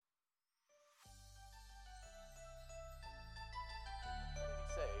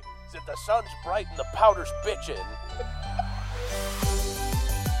that the sun's bright and the powder's bitchin'.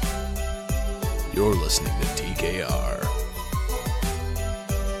 You're listening to TKR.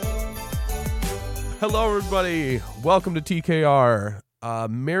 Hello, everybody. Welcome to TKR.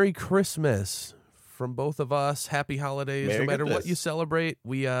 Merry Christmas from both of us. Happy holidays. Merry no matter Christmas. what you celebrate,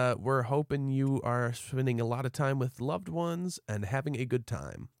 we're hoping you are spending a lot of time with loved ones and having a good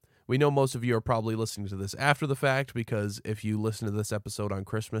time. We know most of you are probably listening to this after the fact, because if you listen to this episode on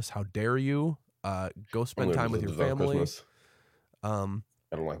Christmas, how dare you? Go spend time with your family. Christmas. I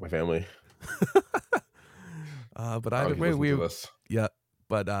don't like my family. But either way,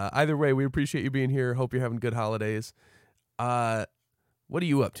 either way, we appreciate you being here. Hope you're having good holidays. What are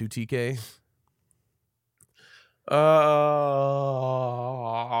you up to, TK? All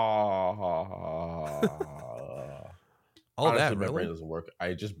Honestly, that my really? brain doesn't work.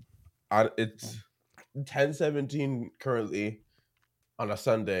 It's 10:17 currently on a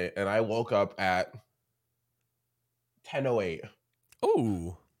Sunday, and I woke up at 10:08.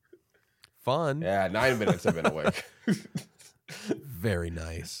 Oh, fun. Yeah, 9 minutes I've been awake. Very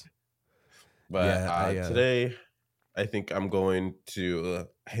nice. But Yeah, today, I think I'm going to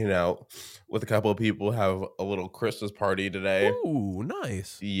hang out with a couple of people, have a little Christmas party today. Ooh,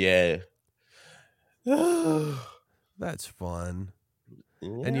 nice. Yeah. That's fun.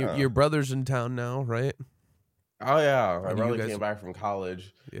 Yeah. And your brother's in town now, right? Oh yeah, my And brother you guys- came back from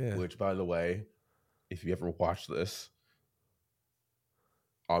college. Yeah. Which, by the way, if you ever watch this,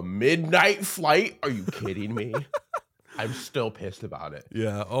 a midnight flight? Are you kidding me? I'm still pissed about it.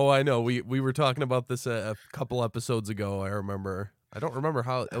 Yeah. Oh, I know. We were talking about this a couple episodes ago. I remember. I don't remember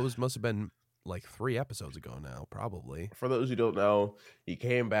how it was. Must have been like 3 episodes ago now, probably. For those who don't know, he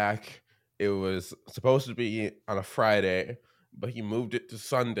came back. It was supposed to be on a Friday, but he moved it to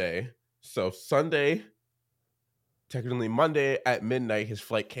Sunday. So Sunday, technically Monday at midnight, his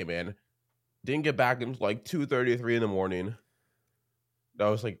flight came in. Didn't get back until like 2:33 in the morning. That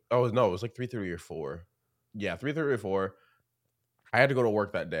was like, it was like 3:30 or 4. Yeah, 3:30 or 4. I had to go to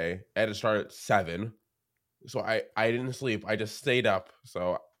work that day. I had to start at 7. So I didn't sleep. I just stayed up.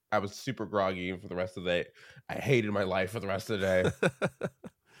 So I was super groggy for the rest of the day. I hated my life for the rest of the day.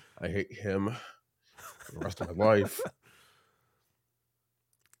 I hate him for the rest of my life.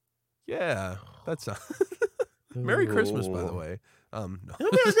 Yeah, that's Merry Christmas, by the way. No.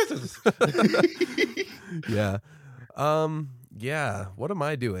 Merry Christmas. Yeah. Yeah. What am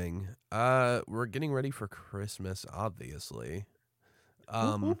I doing? We're getting ready for Christmas, obviously.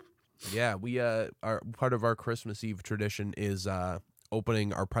 Yeah, we our part of our Christmas Eve tradition is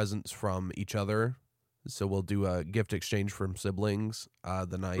opening our presents from each other. So we'll do a gift exchange from siblings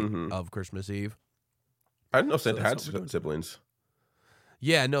the night of Christmas Eve. I didn't know Santa had that's what we're doing. siblings.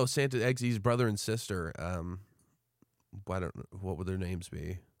 Yeah, no, Santa Eggsy's brother and sister. What would their names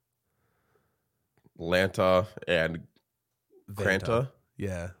be? Lanta and Vanta. Kranta.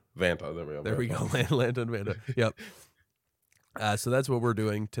 Yeah. Vanta. There we go. There we go. Lanta and Vanta. Yep. So that's what we're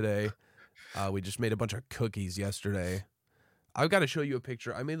doing today. We just made a bunch of cookies yesterday. I've got to show you a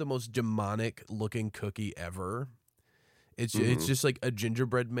picture. I made the most demonic looking cookie ever. It's just like a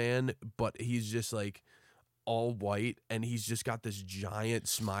gingerbread man, but he's just like all white, and he's just got this giant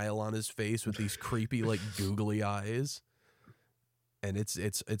smile on his face with these creepy like googly eyes. And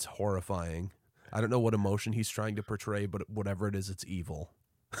it's horrifying. I don't know what emotion he's trying to portray, but whatever it is, it's evil.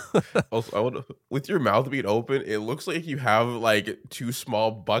 Also, with your mouth being open, it looks like you have like 2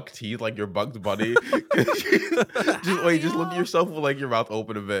 small buck teeth, like your Bugs Bunny. Just look at yourself with like your mouth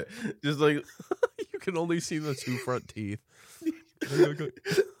open a bit. Just like You can only see the 2 front teeth.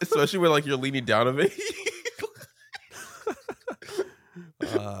 especially when like you're leaning down a bit.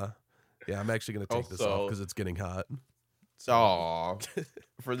 Yeah, I'm actually gonna take this off because it's getting hot. Aw.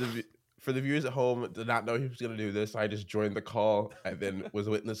 For the viewers at home did not know he was going to do this, I just joined the call and then was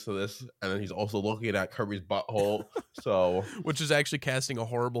witness to this. And then he's also looking at Kirby's butthole. So, Which is actually casting a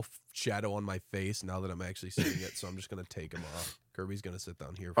horrible shadow on my face now that I'm actually seeing it. So I'm just going to take him off. Kirby's going to sit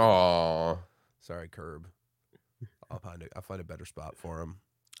down here. aw. Sorry, Kirb. I'll find a better spot for him.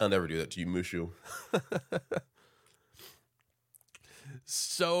 I'll never do that to you, Mushu.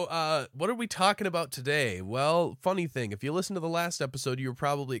 So, what are we talking about today? Well, funny thing, if you listen to the last episode, you were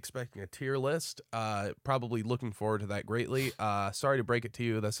probably expecting a tier list. Probably looking forward to that greatly. Sorry to break it to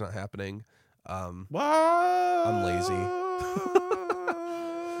you, that's not happening. What? I'm lazy.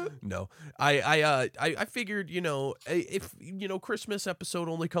 No, I figured, if Christmas episode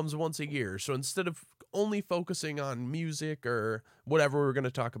only comes once a year, so instead of only focusing on music or whatever we're going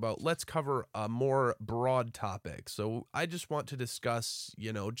to talk about, let's cover a more broad topic. So I just want to discuss,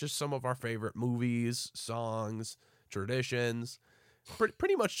 just some of our favorite movies, songs, traditions,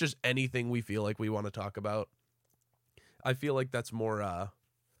 pretty much just anything we feel like we want to talk about. I feel like that's more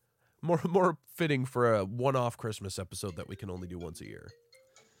fitting for a one-off Christmas episode that we can only do once a year.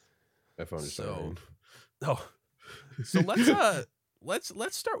 My phone is starting. So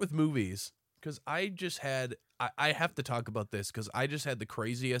let's start with movies, because I have to talk about this because I just had the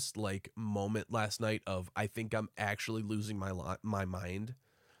craziest like moment last night of I think I'm actually losing my mind.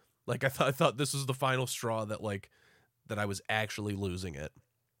 Like I thought this was the final straw that I was actually losing it.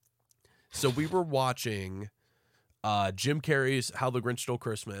 So we were watching Jim Carrey's How the Grinch Stole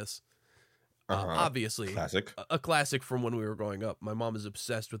Christmas. Obviously classic. A classic from when we were growing up. My mom is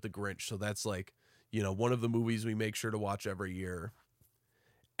obsessed with the Grinch, so that's like, one of the movies we make sure to watch every year.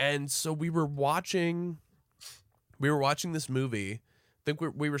 And so we were watching this movie. I think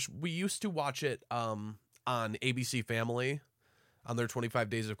we used to watch it on ABC Family on their 25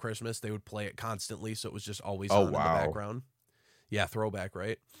 Days of Christmas. They would play it constantly, so it was just always on in the background. Yeah, throwback,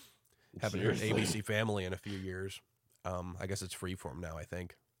 right? Haven't heard ABC Family in a few years. I guess it's Freeform now, I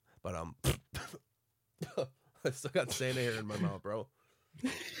think. But I still got Santa hair in my mouth, bro.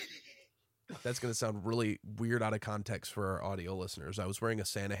 That's gonna sound really weird out of context for our audio listeners. I was wearing a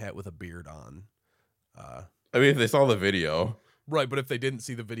Santa hat with a beard on. I mean, if they saw the video, right? But if they didn't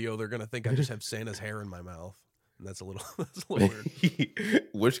see the video, they're gonna think I just have Santa's hair in my mouth, and that's a little weird.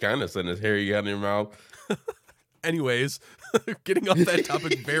 Which kind of Santa's hair you got in your mouth? Anyways, getting off that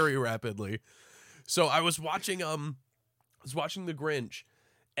topic very rapidly. So I was watching The Grinch,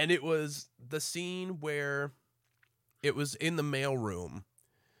 and it was the scene where it was in the mailroom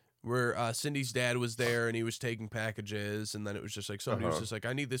where Cindy's dad was there and he was taking packages, and then it was just like somebody was just like,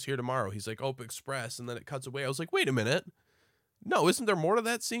 I need this here tomorrow. He's like, Open Express, and then it cuts away. I was like, wait a minute. No, isn't there more to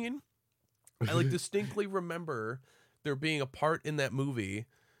that scene? I like distinctly remember there being a part in that movie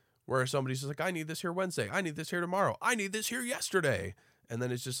where somebody's just like, I need this here Wednesday. I need this here tomorrow. I need this here yesterday. And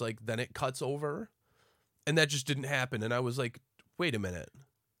then it's just like, then it cuts over. And that just didn't happen. And I was like, wait a minute.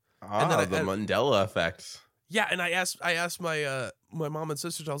 And then the Mandela effect. Yeah, and I asked my my mom and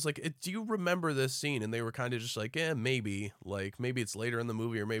sisters, I was like, do you remember this scene? And they were kind of just like, maybe. Like, maybe it's later in the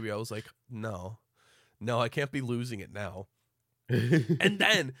movie, or maybe I was like, no, I can't be losing it now.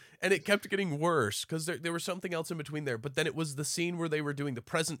 And it kept getting worse because there was something else in between there. But then it was the scene where they were doing the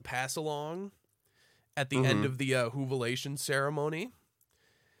present pass along at the end of the Hoovelation ceremony.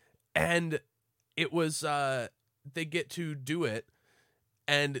 And it was they get to do it,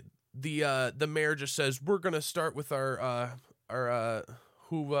 and the mayor just says, we're gonna start with our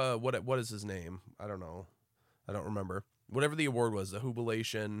what is his name? I don't know. I don't remember. Whatever the award was, the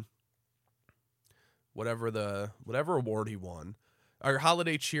Hoovelation, whatever award he won. Our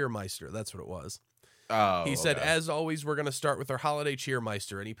Holiday Cheermeister, that's what it was. Oh, he said, as always, we're going to start with our Holiday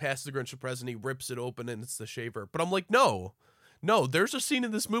Cheermeister. And he passes the Grinch a present, he rips it open, and it's the shaver. But I'm like, no, there's a scene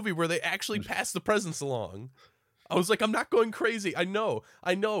in this movie where they actually pass the presents along. I was like, I'm not going crazy. I know,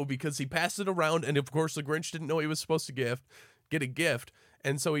 because he passed it around, and of course the Grinch didn't know he was supposed to get a gift.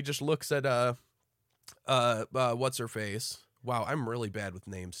 And so he just looks at, what's her face? Wow, I'm really bad with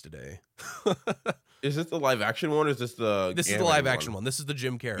names today. Is this the live action one, or is this the This is the live action one. This is the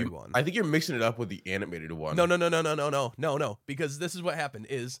Jim Carrey one. I think you're mixing it up with the animated one. No. Because this is what happened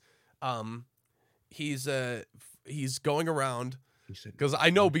is he's going around, because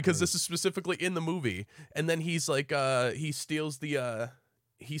I know, because this is specifically in the movie, and then he's like he steals the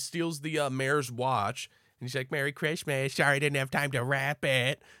mayor's watch. And he's like, Merry Christmas. Sorry I didn't have time to wrap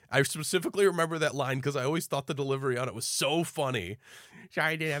it. I specifically remember that line because I always thought the delivery on it was so funny.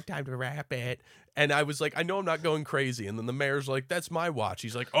 Sorry I didn't have time to wrap it. And I was like, I know I'm not going crazy. And then the mayor's like, that's my watch.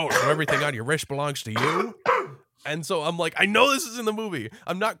 He's like, oh, so everything on your wrist belongs to you? And so I'm like, I know this is in the movie.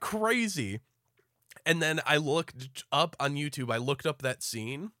 I'm not crazy. And then I looked up on YouTube. I looked up that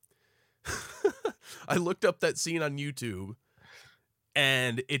scene. I looked up that scene on YouTube.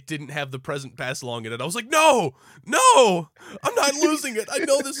 And it didn't have the present pass along in it. I was like, no, I'm not losing it. I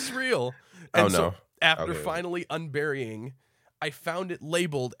know this is real. And so after finally unburying, I found it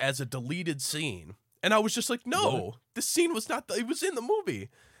labeled as a deleted scene. And I was just like, no, this scene was not, it was in the movie.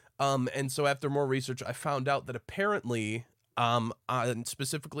 And so after more research, I found out that apparently,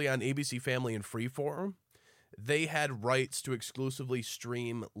 specifically on ABC Family and Freeform, they had rights to exclusively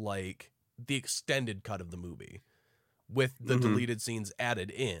stream like the extended cut of the movie, with the deleted scenes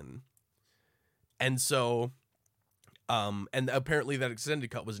added in. And so, and apparently that extended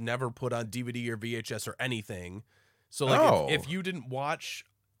cut was never put on DVD or VHS or anything. So like if you didn't watch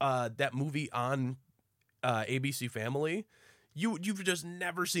that movie on ABC Family, you've just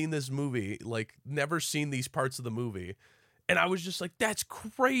never seen this movie, like never seen these parts of the movie. And I was just like, that's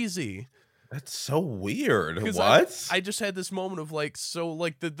crazy. That's so weird. 'Cause What? I just had this moment of like, so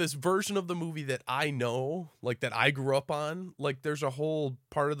like this version of the movie that I know, like that I grew up on, like there's a whole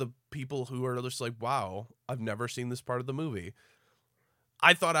part of the people who are just like, wow, I've never seen this part of the movie.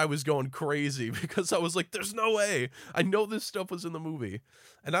 I thought I was going crazy because I was like, there's no way. I know this stuff was in the movie.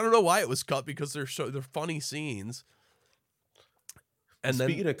 And I don't know why it was cut because they're funny scenes. And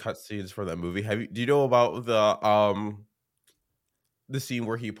Speaking then of cutscenes from that movie, do you know about the scene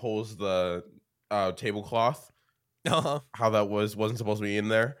where he pulls the tablecloth? How that wasn't supposed to be in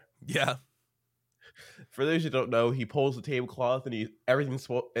there? yeah. For those who don't know, he pulls the tablecloth and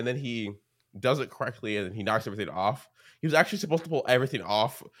and then he does it correctly and he knocks everything off. He was actually supposed to pull everything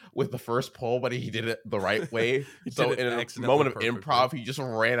off with the first pull, but he did it the right way. So in a moment of improv, he just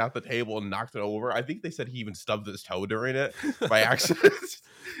ran out the table and knocked it over. I think they said he even stubbed his toe during it by accident.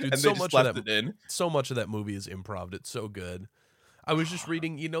 Dude, and so they just much left of that, it in. So much of that movie is improv. It's so good. I was just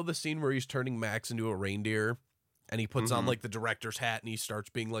reading, you know, the scene where he's turning Max into a reindeer and he puts on like the director's hat and he starts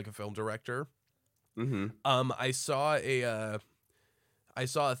being like a film director. I saw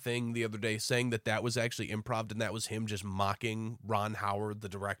a thing the other day saying that was actually improv and that was him just mocking Ron Howard, the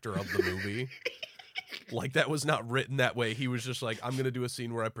director of the movie. Like that was not written that way. He was just like, I'm going to do a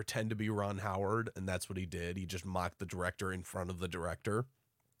scene where I pretend to be Ron Howard. And that's what he did. He just mocked the director in front of the director.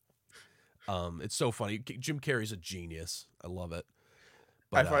 It's so funny. Jim Carrey's a genius. I love it.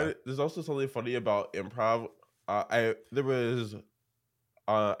 But, I find there's also something funny about improv. There was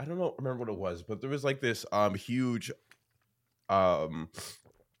I don't know, remember what it was, but there was like this huge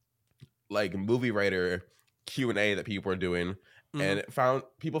like movie writer Q&A that people were doing, and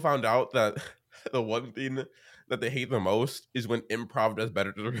people found out that the one thing that they hate the most is when improv does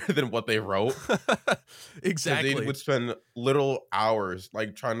better than what they wrote. Exactly. They would spend little hours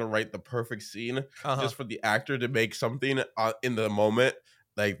like trying to write the perfect scene just for the actor to make something in the moment.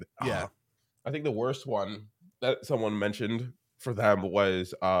 Like, yeah, I think the worst one that someone mentioned for them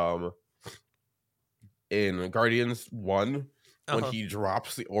was in Guardians 1 when he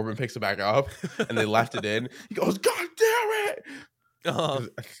drops the orb and picks it back up and they left it in. He goes, God damn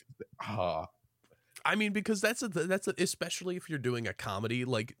it! I mean, because that's especially if you're doing a comedy,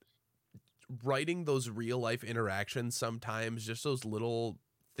 like writing those real life interactions, sometimes just those little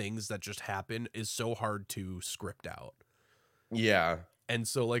things that just happen is so hard to script out. Yeah. And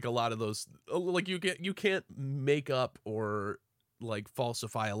so like a lot of those, like you can't make up or like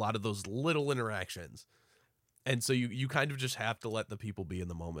falsify a lot of those little interactions. And so you kind of just have to let the people be in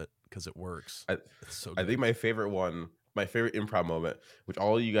the moment because it works. It's so good. I think my favorite improv moment, which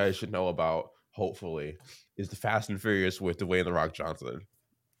all of you guys should know about, hopefully, is the Fast and Furious with Dwayne "The Rock" Johnson.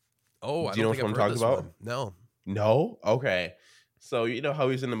 Oh, do you know what I'm talking about? No. No? Okay. So you know how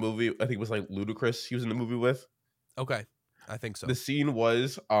he's in the movie? I think it was like Ludacris he was in the movie with? Okay. I think so. The scene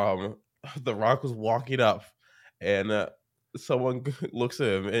was The Rock was walking up and someone looks at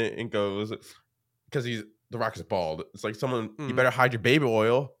him and goes, because The Rock is bald. It's like someone, you better hide your baby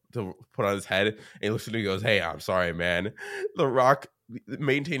oil to put on his head. And he looks at him and goes, hey, I'm sorry, man. The Rock,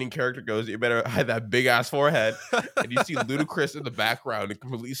 maintaining character, goes, you better hide that big ass forehead. And you see Ludacris in the background and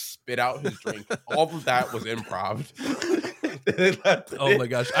completely spit out his drink. All of that was improv. Oh my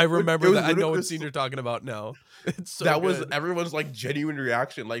gosh, I remember that. I know what scene you're talking about now. It's so that good. was everyone's like genuine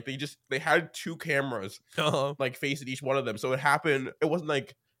reaction. Like they had two cameras like facing each one of them. So it happened. It wasn't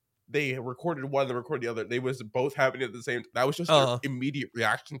like they recorded one, they recorded the other. They was both happening at the same time. That was just their immediate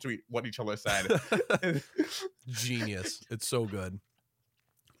reaction to what each other said. Genius. It's so good.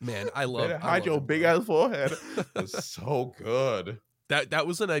 Man, hide your big ass forehead. It's so good. That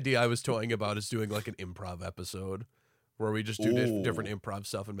was an idea I was toying about, is doing like an improv episode where we just do different improv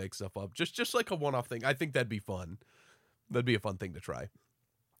stuff and make stuff up. Just like a one-off thing. I think that'd be fun. That'd be a fun thing to try.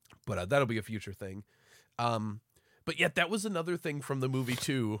 But that'll be a future thing. But yet that was another thing from the movie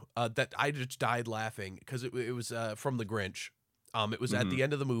too, that I just died laughing because it was from the Grinch. It was at the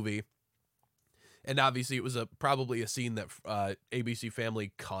end of the movie, and obviously it was probably a scene that ABC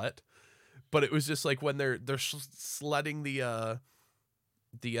Family cut, but it was just like when they're sledding the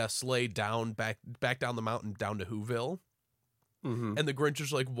sleigh down back down the mountain down to Whoville, and the Grinch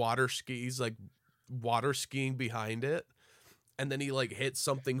is like water skiing behind it. And then he like hits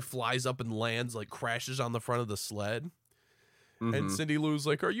something, flies up and lands, like crashes on the front of the sled. And Cindy Lou's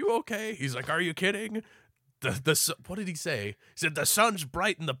like, "Are you okay?" He's like, "Are you kidding?" What did he say? He said, "The sun's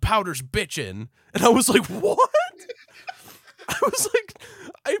bright and the powder's bitchin'." And I was like, "What?" I was like,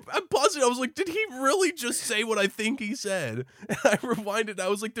 I'm pausing. I was like, "Did he really just say what I think he said?" And I rewinded. I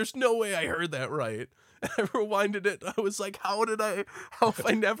was like, "There's no way I heard that right." And I rewinded it. I was like, "How have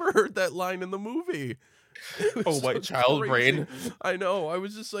I never heard that line in the movie?" It was Oh, my so child crazy. brain. I know. I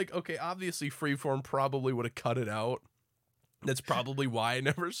was just like, okay, obviously Freeform probably would have cut it out. That's probably why I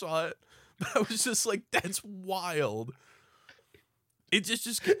never saw it. But I was just like, that's wild. It just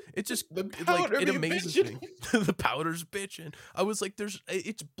The like powder it be amazes bitchin'. me. The powder's bitching. I was like,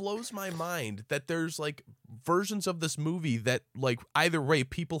 it blows my mind that there's like versions of this movie that like either way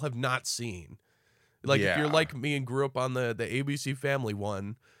people have not seen. Like if you're Yeah. like me and grew up on the ABC Family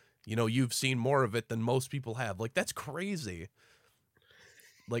one, you know, you've seen more of it than most people have. Like that's crazy.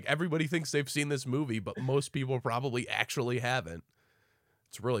 Like everybody thinks they've seen this movie, but most people probably actually haven't.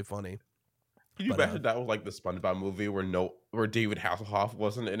 It's really funny. Can you But, imagine that was like the SpongeBob movie where David Hasselhoff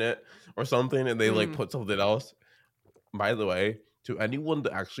wasn't in it or something, and they like put something else? By the way, to anyone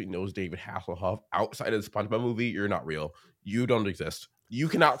that actually knows David Hasselhoff outside of the SpongeBob movie, you're not real. You don't exist. You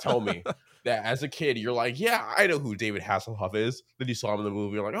cannot tell me that as a kid you're like, yeah, I know who David Hasselhoff is. Then you saw him in the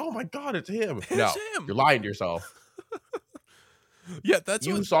movie, you're like, oh my god, it's him. It's No, him. you're lying to yourself. Yeah, that's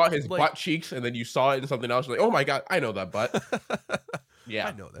You what, saw his like, butt cheeks, and then you saw it in something else. You're like, oh my god, I know that butt. Yeah,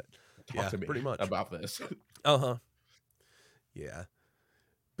 I know that. talk to me pretty much about this. Uh-huh. Yeah.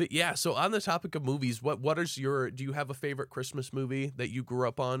 But yeah, so on the topic of movies, what is do you have a favorite Christmas movie that you grew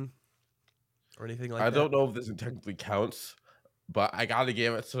up on or anything like I that? don't know if this technically counts, but I gotta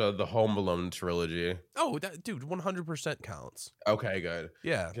give it to the Home Alone trilogy. Oh, that dude, 100% counts. Okay, good.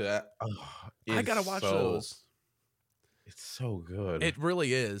 Yeah. 'Cause that, I got to watch those. It's so good. It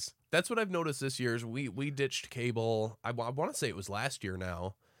really is. That's what I've noticed this year is we ditched cable. I want to say it was last year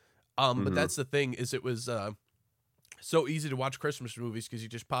now. But that's the thing is it was so easy to watch Christmas movies because you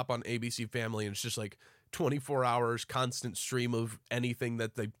just pop on ABC Family and it's just like 24 hours constant stream of anything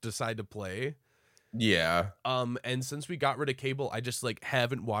that they decide to play. Yeah. And since we got rid of cable, I just like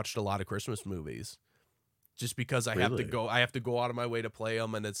haven't watched a lot of Christmas movies. Just because I have to go out of my way to play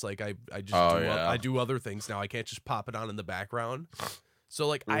them, and it's like I I do other things now. I can't just pop it on in the background. So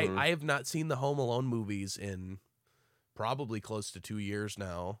like I have not seen the Home Alone movies in probably close to 2 years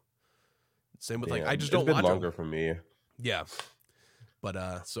now. Same with like I just don't watch longer them. for me. Yeah,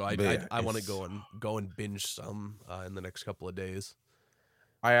 but so I want to go and binge some in the next couple of days.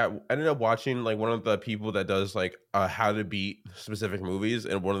 I ended up watching like one of the people that does like how to beat specific movies,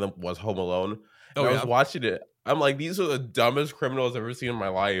 and one of them was Home Alone. And I was watching it. I'm like, these are the dumbest criminals I've ever seen in my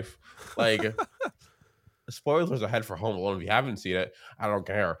life. Like, spoilers ahead for Home Alone. If you haven't seen it, I don't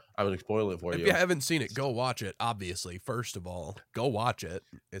care. I'm gonna spoil it for you. If you haven't seen it, go watch it. Obviously, first of all, go watch it.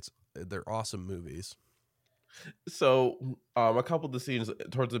 They're awesome movies. So, a couple of the scenes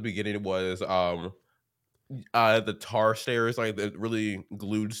towards the beginning was the tar stairs, like the really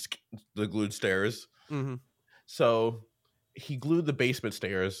glued stairs. Mm-hmm. So he glued the basement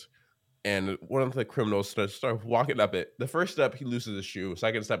stairs, and one of the criminals starts walking up it. The first step, he loses a shoe.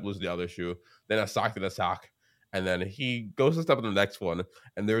 Second step, loses the other shoe. Then a sock and a sock. And then he goes to step on the next one,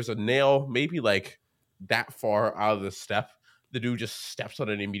 and there's a nail maybe like that far out of the step. The dude just steps on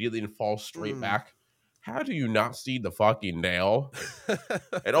it immediately and falls straight back. How do you not see the fucking nail?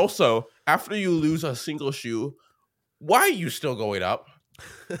 And also, after you lose a single shoe, why are you still going up?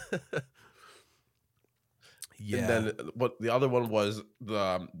 Yeah. And then what the other one was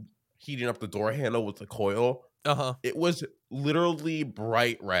the heating up the door handle with the coil. It was literally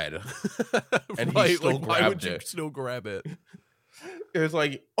bright red. And he still grabbed why would you it. still grab it? It was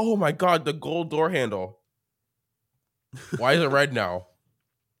like, oh my god, the gold door handle. Why is it red now?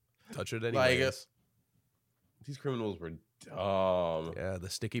 Touch it anyways. Like, these criminals were dumb. Yeah, the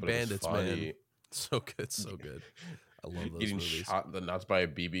sticky bandits, man. So good, so good. I love those Getting movies. shot in the nuts by a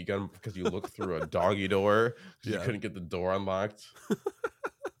BB gun because you look through a doggy door because you couldn't get the door unlocked.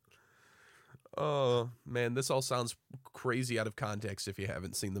 Oh, man, this all sounds crazy out of context if you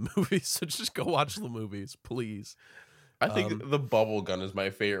haven't seen the movies. So just go watch the movies, please. I think the bubble gun is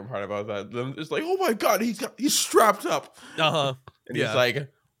my favorite part about that. Them just like, oh my god, he's strapped up. And he's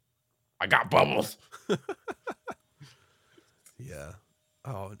like, I got bubbles. Yeah.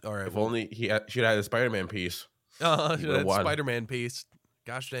 Oh, all right. If only she'd had a Spider-Man piece. Spider-Man piece.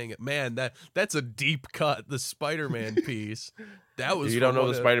 Gosh dang it, man! That's a deep cut. The Spider-Man piece. That was. If you don't know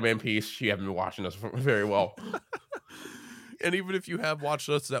the Spider-Man piece, you haven't been watching us very well. And even if you have watched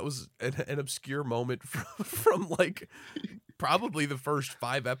us, that was an obscure moment from like probably the first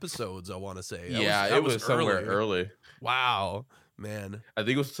 5 episodes. I want to say. It was somewhere early. Wow, man! I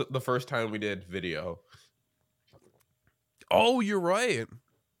think it was the first time we did video. Oh, you're right.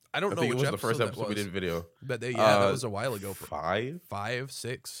 I don't know. I think which it was the first episode we did video. But that was a while ago. 5,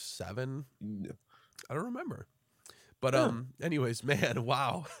 6, 7. I don't remember. But anyways, man,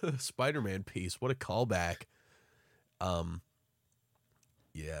 wow, Spider-Man piece. What a callback.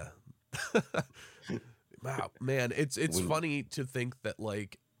 Yeah. Wow, man, it's We- funny to think that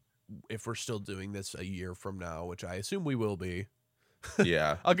like if we're still doing this a year from now, which I assume we will be,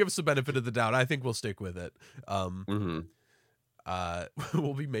 Yeah. I'll give us the benefit of the doubt. I think we'll stick with it. hmm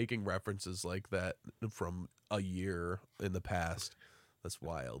We'll be making references like that from a year in the past. That's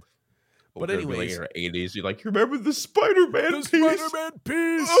wild. But Like anyways, in our 80s, you're like, you remember the Spider-Man the piece? Spider-Man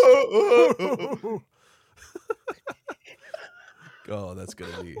piece. Oh, that's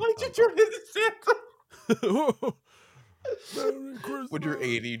gonna be. Why'd you turn into Santa? Merry Christmas. When you're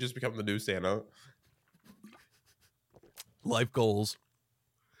 80, you just become the new Santa. Life goals.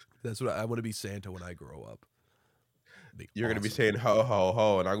 That's what I want to be. Santa when I grow up. You're going to be awesome. saying ho, ho,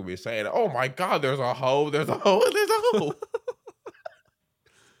 ho, and I'm going to be saying, oh my God, there's a ho, there's a ho, and there's a ho.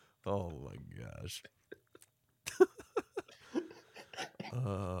 Oh my gosh.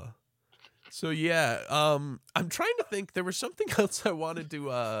 So yeah, I'm trying to think. There was something else I wanted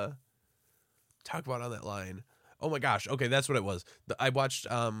to talk about on that line. Oh my gosh. Okay, that's what it was. I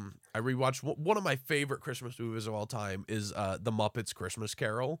rewatched one of my favorite Christmas movies of all time is The Muppets Christmas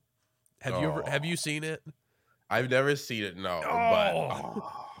Carol. Have you seen it? I've never seen it, no. But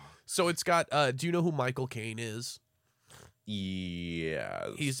So it's got do you know who Michael Caine is?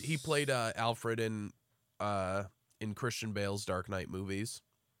 yes. He played Alfred in Christian Bale's Dark Knight movies.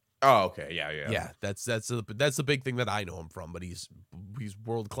 Oh, okay. Yeah. Yeah, that's the big thing that I know him from, but he's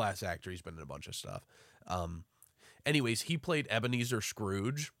world-class actor. He's been in a bunch of stuff. Anyways, he played Ebenezer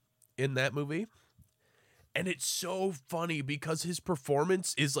Scrooge in that movie. And it's so funny because his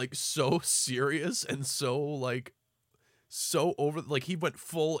performance is like so serious and so over, like he went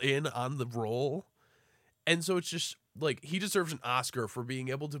full in on the role. And so it's just like he deserves an Oscar for being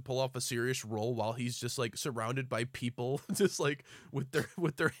able to pull off a serious role while he's just like surrounded by people just like with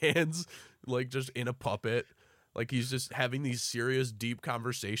their hands like just in a puppet. Like he's just having these serious deep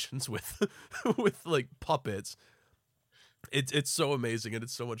conversations with like puppets. It's so amazing and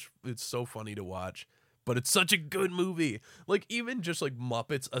it's so funny to watch. But it's such a good movie. Like even just like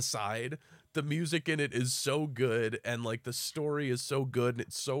Muppets aside, the music in it is so good and like the story is so good and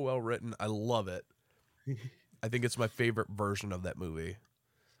it's so well written. I love it. I think it's my favorite version of that movie.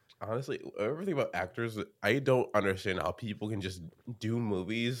 Honestly, everything about actors, I don't understand how people can just do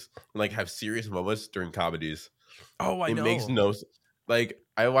movies and like have serious moments during comedies. Oh, I know. It makes no like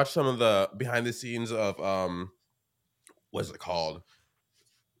I watched some of the behind the scenes of what's it called?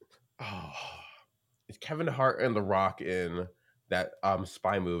 Oh, it's Kevin Hart and The Rock in that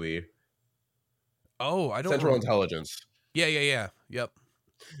spy movie, Oh, I don't Central remember. Intelligence. Yeah. Yep.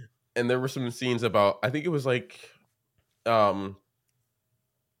 And there were some scenes about I think it was like um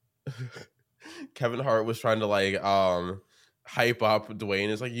Kevin Hart was trying to like hype up Dwayne.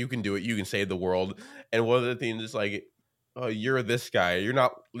 It's like you can do it, you can save the world. And one of the things is like, oh, you're this guy. You're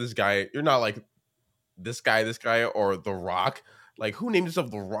not this guy. You're not like this guy, or The Rock. Like, who named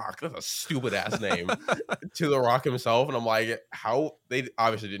himself The Rock? That's a stupid ass name to The Rock himself. And I'm like, how they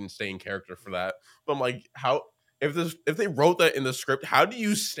obviously didn't stay in character for that. But I'm like, how if they wrote that in the script, how do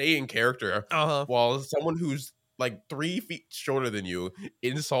you stay in character while someone who's like 3 feet shorter than you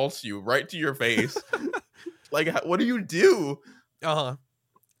insults you right to your face? Like, what do you do? Oh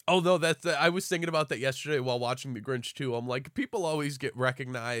no, I was thinking about that yesterday while watching The Grinch too. I'm like, people always get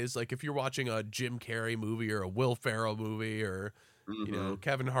recognized. Like if you're watching a Jim Carrey movie or a Will Ferrell movie or you know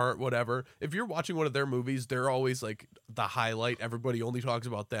Kevin Hart, whatever. If you're watching one of their movies, they're always like the highlight. Everybody only talks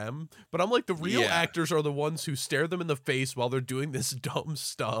about them. But I'm like, the real actors are the ones who stare them in the face while they're doing this dumb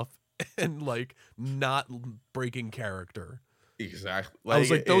stuff and like not breaking character. Exactly. Like, I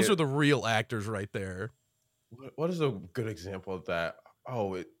was like, those are the real actors right there. What is a good example of that?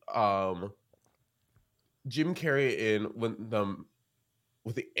 Oh, Jim Carrey in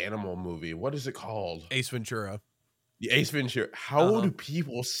with the animal movie. What is it called? Ace Ventura. The Ace Ventura. How do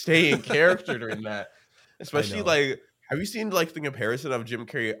people stay in character during that? Especially like, have you seen like the comparison of Jim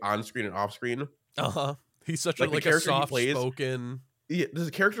Carrey on screen and off screen? He's such like a soft spoken. Yeah, the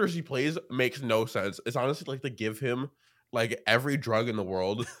characters he plays makes no sense. It's honestly like they give him like every drug in the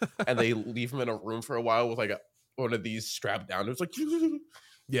world, and they leave him in a room for a while with like one of these strapped down. It's like,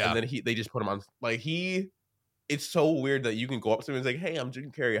 yeah, and then they just put him on. Like it's so weird that you can go up to him and say, "Hey, I'm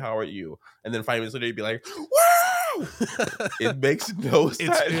Jim Carrey. How are you?" And then 5 minutes later, he'd be like, "Wow!" It makes no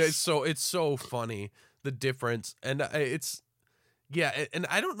sense. It's so funny the difference, and and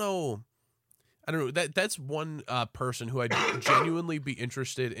I don't know. That's one person who I'd genuinely be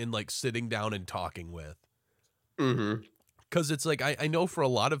interested in like sitting down and talking with. Because it's like I know for a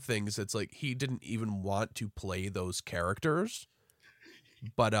lot of things it's like he didn't even want to play those characters,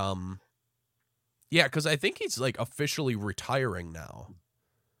 but yeah, because I think he's like officially retiring now.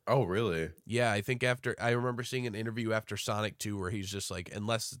 Oh, really? Yeah, I think I remember seeing an interview after Sonic 2 where he's just like,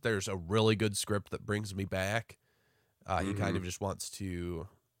 unless there's a really good script that brings me back, he kind of just wants to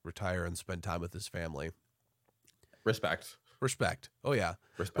retire and spend time with his family. Respect. Oh yeah.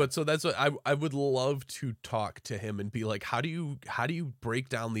 Respect. But so that's what I would love to talk to him and be like, how do you break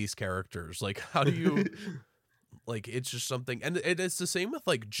down these characters? Like, how do you like, it's just something. And it's the same with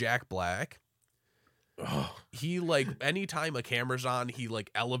like Jack Black. Oh, He like anytime a camera's on, he like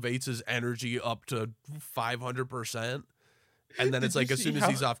elevates his energy up to 500%. And then it's like as soon as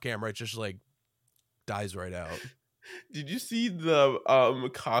he's off camera, it just like dies right out. did you see the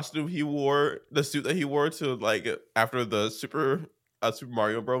costume he wore, the suit that he wore to like after the Super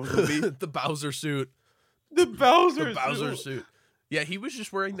Mario Bros. Movie? The Bowser suit. The Bowser suit. Yeah, he was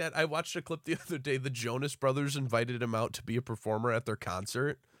just wearing that. I watched a clip the other day. The Jonas Brothers invited him out to be a performer at their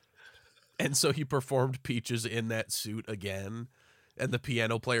concert. And so he performed Peaches in that suit again. And the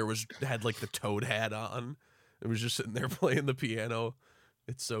piano player had like the Toad hat on. It was just sitting there playing the piano.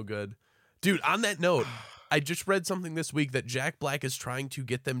 It's so good. Dude, on that note, I just read something this week that Jack Black is trying to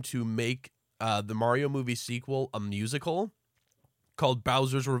get them to make the Mario movie sequel a musical called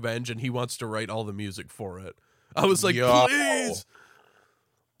Bowser's Revenge, and he wants to write all the music for it. I was like, please.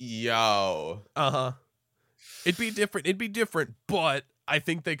 Yo. Uh-huh. It'd be different, but I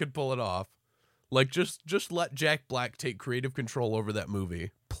think they could pull it off. Like, just let Jack Black take creative control over that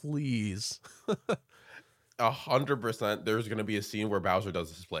movie. Please. 100% there's going to be a scene where Bowser does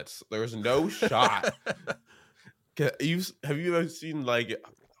the splits. There's no shot. Have you ever seen, like,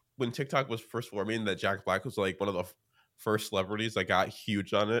 when TikTok was first forming, that Jack Black was, like, one of the first celebrities that got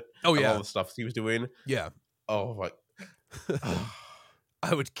huge on it? Oh, yeah. All the stuff he was doing. Yeah. Oh, my.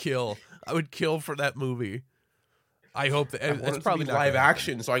 I would kill for that movie. I hope that it's probably not live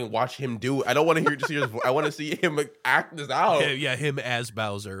action, so I can watch him do it. I don't want to hear just hear his voice. I want to see him act this out. Yeah, him as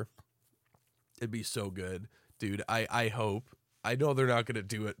Bowser. It'd be so good, dude. I hope. I know they're not gonna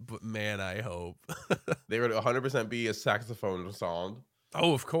do it, but man, I hope. They would 100% be a saxophone song.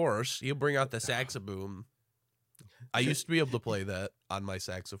 Oh, of course. He'll bring out the saxoboom. I used to be able to play that on my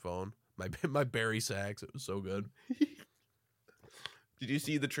saxophone. My Barry sax. It was so good. Did you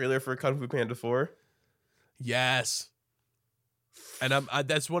see the trailer for Kung Fu Panda 4? Yes. And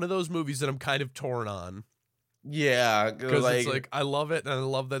that's one of those movies that I'm kind of torn on. Yeah, because it's like I love it and I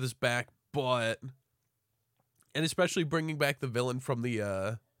love that it's back, but and especially bringing back the villain from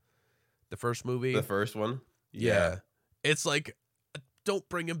the first movie, the first one. Yeah. It's like, don't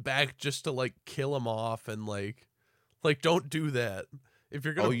bring him back just to like kill him off and like don't do that. If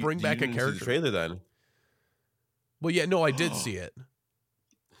you're gonna bring back a character, see the trailer then. Well, yeah, no, I did see it.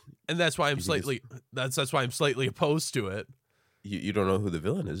 And that's why I'm slightly opposed to it. You don't know who the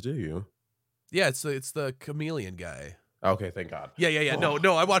villain is, do you? Yeah, it's the chameleon guy. Okay, thank God. Yeah.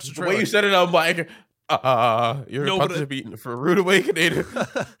 No, I watched the trailer. The way you said it, I'm like, you're about to be for a rude awakening.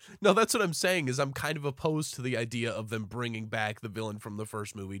 No, that's what I'm saying. Is I'm kind of opposed to the idea of them bringing back the villain from the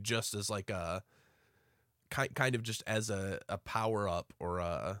first movie, just as like a kind of just as a power up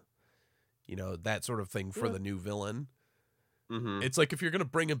or that sort of thing for the new villain. Mm-hmm. It's like if you're gonna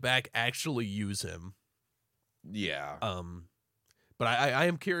bring him back, actually use him. Yeah. But I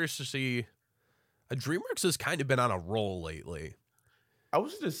am curious to see. DreamWorks has kind of been on a roll lately. I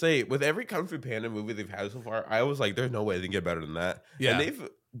was going to say, with every Kung Fu Panda movie they've had so far, I was like, there's no way they can get better than that. Yeah. And they've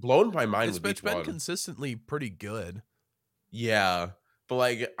blown my mind with each one. It's been consistently pretty good. Yeah. But,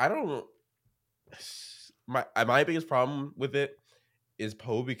 like, I don't... My biggest problem with it is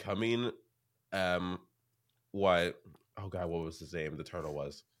Poe becoming... what... Oh, God, what was his name? The turtle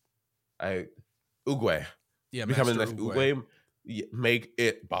was. Oogway. Yeah, becoming Master the next Oogway,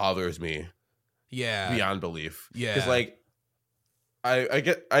 it bothers me. Yeah. Beyond belief. Yeah. Because, like,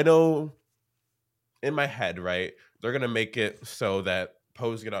 I know in my head, right, they're going to make it so that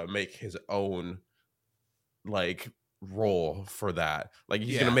Poe's going to make his own, like, role for that. Like,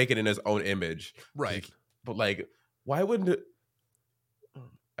 he's going to make it in his own image. Right. But, like, why wouldn't it...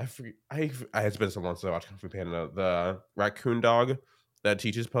 I forget. It's been so long since I watched Kung Fu Panda. The raccoon dog that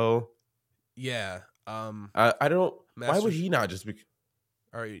teaches Poe. Yeah. I don't... Why would he not just be...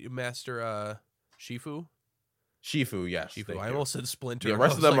 All right, Master Shifu? Shifu, yes. Shifu. I almost said Splinter. The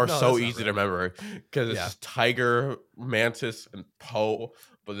rest of them are so easy to remember because it's just Tiger, Mantis, and Poe.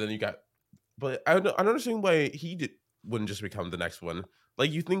 But then you got... But I don't understand why he wouldn't just become the next one.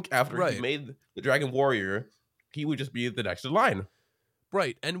 Like, you think after he made the Dragon Warrior, he would just be the next in line.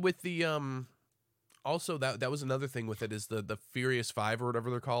 Right. And with the... Also, that was another thing with it is the Furious Five or whatever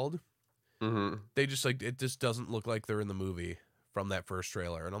they're called. Mm-hmm. They just, like... It just doesn't look like they're in the movie from that first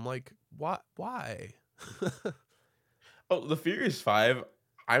trailer. And I'm like, what? Why? Oh, the Furious Five,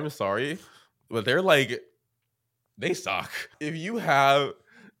 I'm sorry, but they're like, they suck. If you have,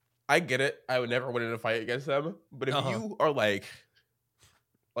 I get it. I would never win in a fight against them. But if you are like,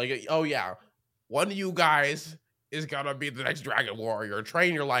 oh yeah, one of you guys is gonna be the next Dragon Warrior.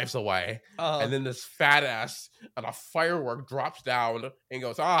 Train your lives away. And then this fat ass and a firework drops down and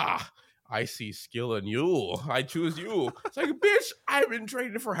goes, I see skill in you. I choose you. It's like, bitch, I've been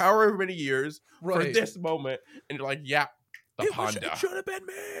training for however many years for this moment. And you're like, yeah, the panda. It should have been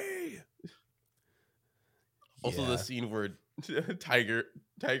me. Also, the scene where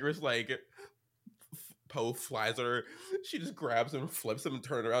Tiger's like, Poe flies at her. She just grabs him, flips him, and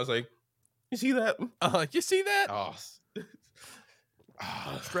turns around. I was like, you see that? You see that?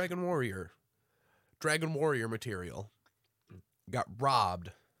 Dragon Warrior material got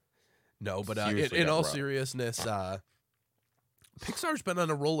robbed. No, but in all seriousness, Pixar's been on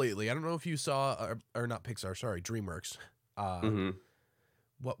a roll lately. I don't know if you saw, or not Pixar, sorry, DreamWorks.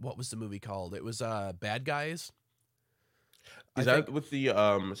 What was the movie called? It was Bad Guys. Is that with the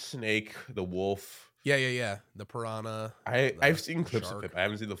snake, the wolf? Yeah. The piranha. I've seen clips of it. I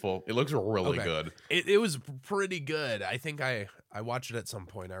haven't seen the full. It looks really good. It was pretty good. I think I watched it at some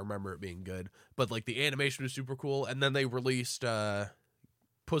point. I remember it being good. But like the animation was super cool. And then they released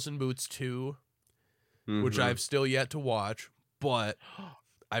Puss in Boots 2, which I've still yet to watch, but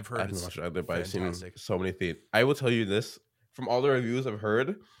I've heard it's fantastic. But I've seen so many things. I will tell you this, from all the reviews I've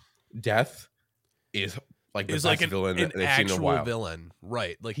heard, Death is like the best villain an they've seen in a while. Villain,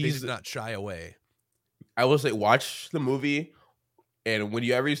 right? Like he does not shy away. I will say, watch the movie, and when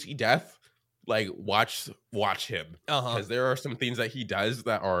you ever see Death, like watch him, because there are some things that he does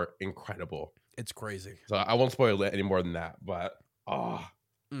that are incredible. It's crazy. So I won't spoil it any more than that, but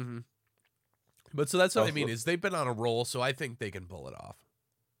But so that's what I mean is they've been on a roll, so I think they can pull it off.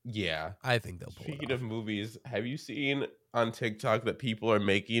 Yeah, I think they'll pull it off. Speaking of movies, have you seen on TikTok that people are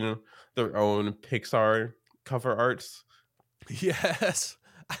making their own Pixar cover arts? Yes.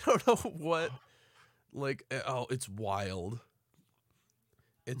 I don't know what. Like, it's wild.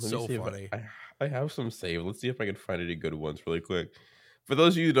 It's so funny. I have some saved. Let's see if I can find any good ones really quick. For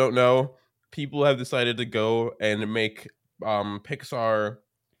those of you who don't know, people have decided to go and make Pixar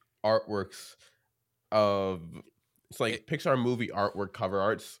artworks of, it's like Pixar movie artwork cover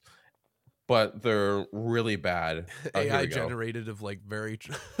arts, but they're really bad. AI generated of like very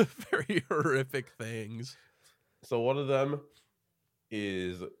very horrific things. So one of them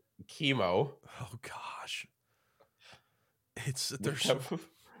is Chemo. Oh gosh.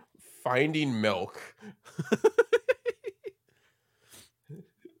 Finding Milk.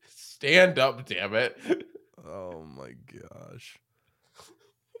 Stand up, damn it. Oh my gosh.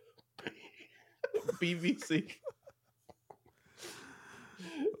 BBC.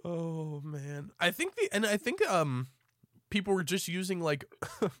 Oh man. I think people were just using like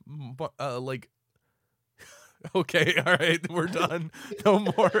like okay, all right, we're done. No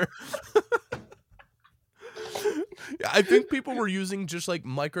more. I think people were using just like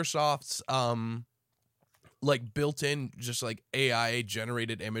Microsoft's like built-in just like AI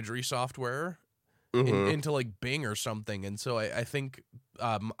generated imagery software into like Bing or something. And so I think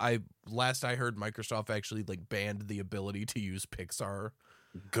I heard Microsoft actually like banned the ability to use Pixar.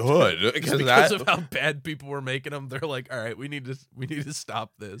 Good, because of how bad people were making them. They're like, all right, we need to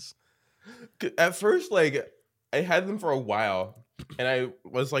stop this. At first, like, I had them for a while, and I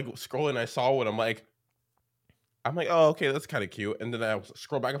was like scrolling. I saw one. I'm like, oh, okay, that's kind of cute. And then I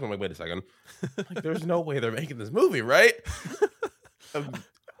scroll back up. I'm like, wait a second. Like, there's no way they're making this movie, right?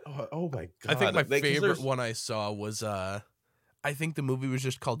 Oh my god! I think my favorite one I saw was I think the movie was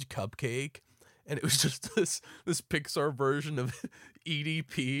just called Cupcake, and it was just this Pixar version of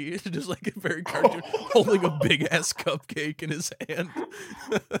EDP, just like a very cartoon, holding a big ass cupcake in his hand.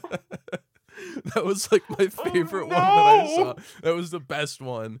 That was like my favorite one that I saw. That was the best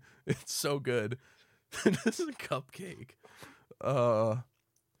one. It's so good. This is a cupcake. For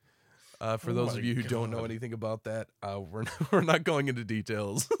those of you who don't know anything about that, we're not going into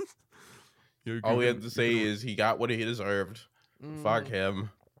details. All we have to say is he got what he deserved. Fuck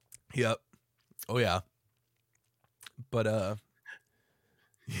him. Yep. Oh yeah. But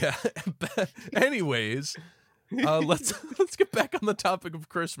yeah. Anyways, let's get back on the topic of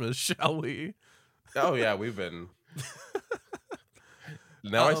Christmas, shall we? Oh yeah, we've been.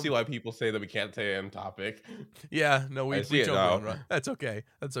 Now I see why people say that we can't stay on topic. Yeah, no, we jump around. That's okay.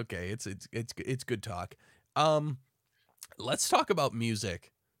 That's okay. It's good talk. Let's talk about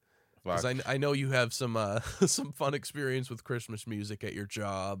music. Because I know you have some fun experience with Christmas music at your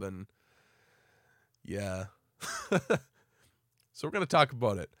job, and yeah. So we're gonna talk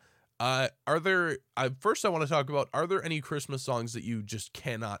about it. Are there? First, I want to talk about: are there any Christmas songs that you just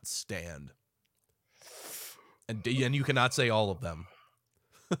cannot stand, and you cannot say all of them?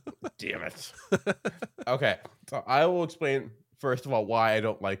 Damn it. Okay, so I will explain first of all why I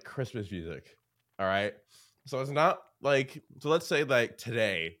don't like Christmas music. All right, so it's not like let's say like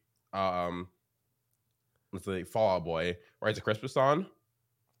today, let's say Fall Out Boy writes a Christmas song.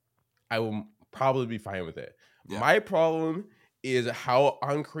 I will probably be fine with it. Yeah. My problem is how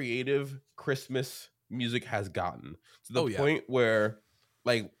uncreative Christmas music has gotten to the point where,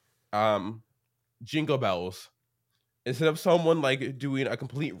 like, Jingle Bells, instead of someone like doing a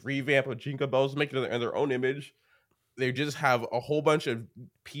complete revamp of Jingle Bells, making it in their own image, they just have a whole bunch of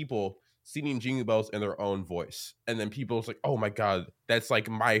people singing Jingle Bells in their own voice, and then people's like, "Oh my god, that's like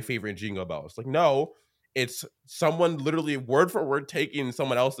my favorite Jingle Bells." Like, no, it's someone literally word for word taking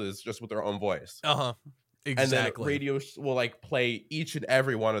someone else's just with their own voice. Exactly. And then radio will like play each and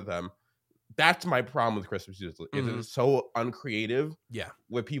every one of them. That's my problem with Christmas music. It's so uncreative. Yeah.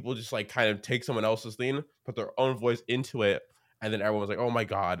 Where people just like kind of take someone else's thing, put their own voice into it, and then everyone's like, "Oh my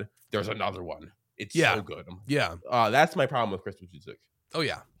god, there's another one." It's so good. Yeah. That's my problem with Christmas music. Oh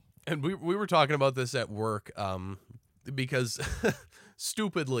yeah. And we were talking about this at work, because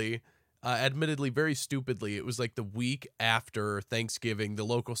stupidly, admittedly, very stupidly, it was like the week after Thanksgiving, the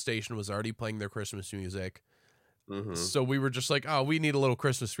local station was already playing their Christmas music. So we were just like, oh, we need a little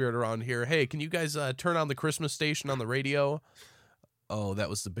Christmas spirit around here. Hey, can you guys turn on the Christmas station on the radio? Oh, that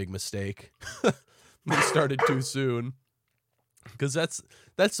was the big mistake. We started too soon. Because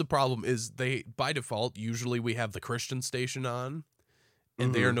that's the problem is they, by default, usually we have the Christian station on.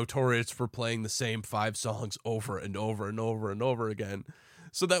 And they are notorious for playing the same 5 songs over and over and over and over again.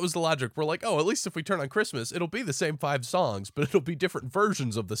 So that was the logic. We're like, oh, at least if we turn on Christmas, it'll be the same 5 songs, but it'll be different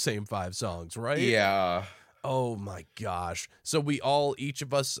versions of the same 5 songs, right? Yeah. Oh my gosh. So each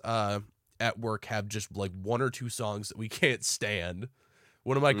of us at work have just like 1 or 2 songs that we can't stand.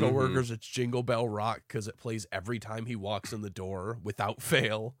 One of my coworkers, it's Jingle Bell Rock because it plays every time he walks in the door without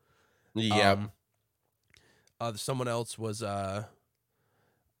fail. Yeah. Someone else was...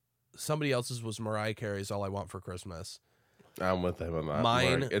 Somebody else's was Mariah Carey's All I Want for Christmas. I'm with him on that.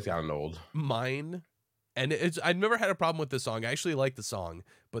 Mine, it's gotten old. Mine, and I've never had a problem with this song. I actually like the song,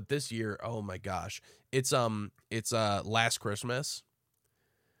 but this year, oh my gosh, it's Last Christmas,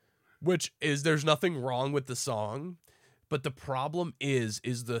 which is there's nothing wrong with the song, but the problem is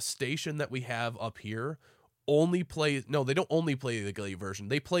the station that we have up here only plays. No, they don't only play the Glee version.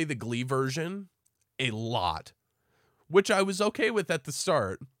 They play the Glee version a lot, which I was okay with at the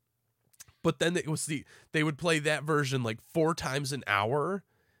start. But then they would play that version like 4 times an hour,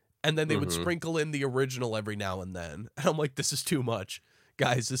 and then they would sprinkle in the original every now and then. And I'm like, this is too much.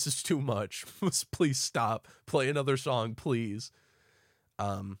 Guys, this is too much. Please stop. Play another song, please.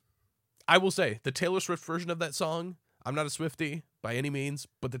 I will say, the Taylor Swift version of that song, I'm not a Swiftie by any means,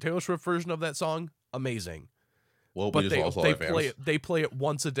 but the Taylor Swift version of that song, amazing. Well, but they play it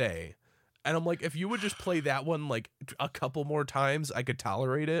once a day. And I'm like, if you would just play that one like a couple more times, I could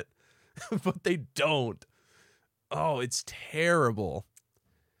tolerate it. But they don't. Oh, it's terrible.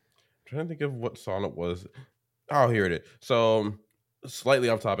 I'm trying to think of what song it was. Oh, here it is. So, slightly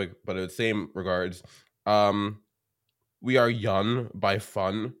off topic, but in the same regards. We Are Young by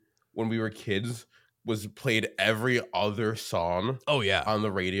Fun, when we were kids, was played every other song. Oh, yeah. On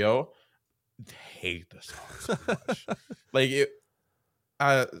the radio. I hate the song so much. Like, it.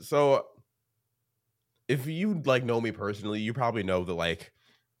 So, if you, like, know me personally, you probably know that, like,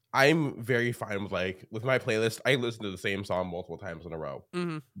 I'm very fine with with my playlist. I listen to the same song multiple times in a row,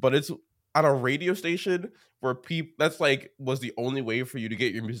 but it's on a radio station where that's like was the only way for you to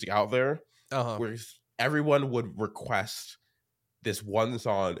get your music out there, where everyone would request this one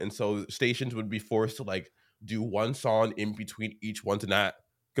song, and so stations would be forced to like do one song in between each one to not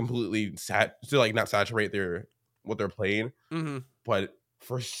completely not saturate what they're playing. But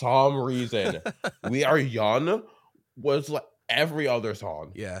for some reason, We Are Young was like every other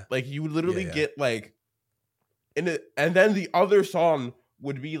song. Yeah. Like you would literally get like and then the other song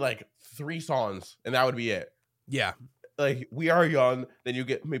would be like 3 songs and that would be it. Yeah. Like We Are Young, then you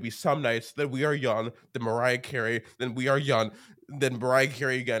get maybe Some Nights, then We Are Young, then Mariah Carey, then We Are Young, then Mariah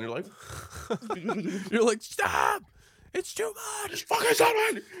Carey again. You're like you're like, stop! It's too much. Fucking stop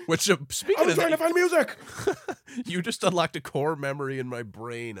it! Which speaking I'm trying to find music. You just unlocked a core memory in my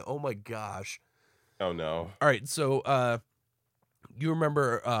brain. Oh my gosh. Oh no. All right, so you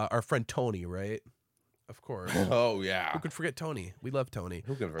remember our friend Tony, right? Of course. Oh yeah. Who could forget Tony? We love Tony.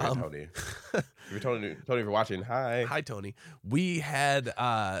 Who could forget Tony? If you're Tony for watching, hi. Hi, Tony. We had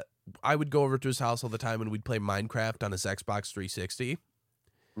I would go over to his house all the time and we'd play Minecraft on his Xbox 360.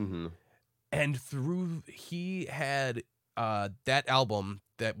 Mm-hmm. And he had that album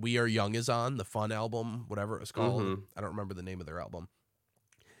that We Are Young is on, the Fun album, whatever it was called. Mm-hmm. I don't remember the name of their album.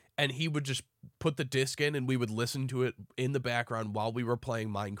 And he would just put the disc in and we would listen to it in the background while we were playing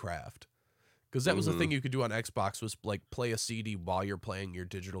Minecraft. Because that was the Mm-hmm. thing you could do on Xbox, was like play a CD while you're playing your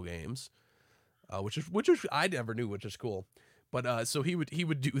digital games, which is I never knew, which is cool. But so he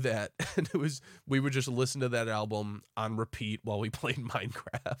would do that, and we would just listen to that album on repeat while we played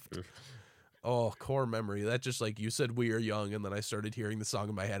Minecraft. Oh, core memory. That just, like, you said We Are Young, and then I started hearing the song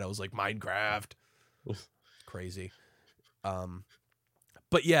in my head. I was like, Minecraft. Crazy.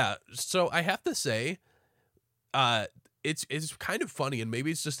 But yeah, so I have to say, it's kind of funny, and maybe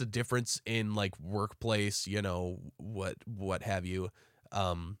it's just a difference in, like, workplace, what have you.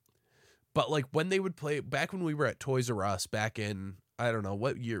 But like when they would play back when we were at Toys R Us back in, I don't know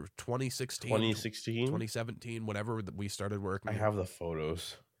what year, 2016, 2017, whenever we started working. I have the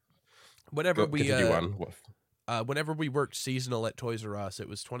photos. Whenever Continue on. Whenever we worked seasonal at Toys R Us, it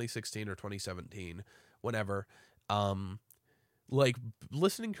was 2016 or 2017. Whenever, like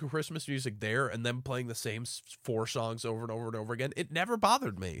listening to Christmas music there and then playing the same 4 songs over and over and over again, it never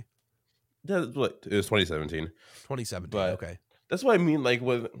bothered me. That's what it was 2017. 2017, but okay. That's what I mean. Like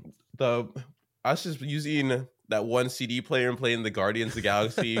with us just using that one CD player and playing the Guardians of the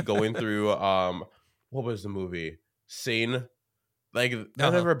Galaxy, going through what was the movie? Sane. Like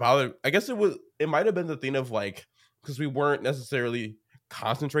that never bothered. I guess it might have been the thing of like, because we weren't necessarily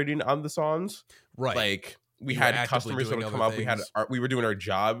concentrating on the songs. Right. Like we You had were customers that actively would doing come other up. We were doing our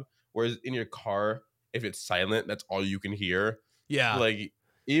job. Whereas in your car, if it's silent, that's all you can hear. Yeah. Like it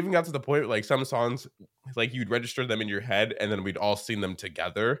even got to the point where, like, some songs, like you'd register them in your head and then we'd all sing them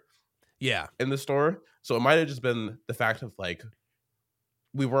together. Yeah. In the store. So it might have just been the fact of like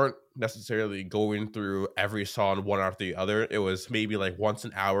we weren't necessarily going through every song one after the other. It was maybe like once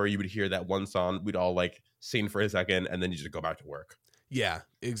an hour you would hear that one song, we'd all like sing for a second, and then you just go back to work. Yeah,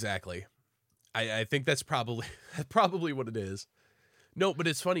 exactly. I think that's probably what it is. No, but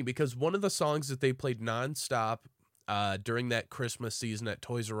it's funny because one of the songs that they played nonstop during that Christmas season at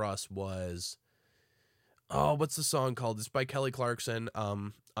Toys R Us was, what's the song called? It's by Kelly Clarkson,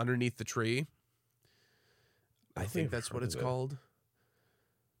 Underneath the Tree. I think that's what it's called.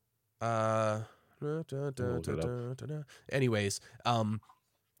 Anyways,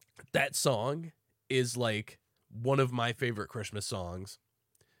 that song is like one of my favorite Christmas songs,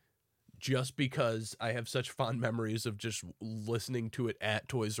 just because I have such fond memories of just listening to it at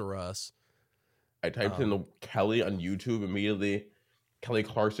Toys R Us. I typed in the Kelly on YouTube immediately. Kelly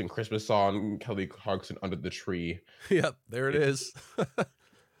Clarkson Christmas song, Kelly Clarkson Under the Tree. Yep, there it is.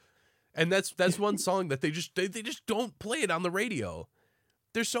 And that's one song that they just don't play it on the radio.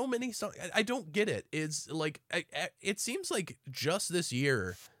 There's so many songs. I don't get it. It's like it seems like just this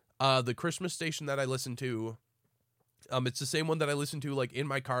year, the Christmas station that I listen to, it's the same one that I listen to like in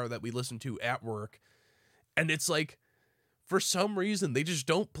my car that we listen to at work, and it's like for some reason they just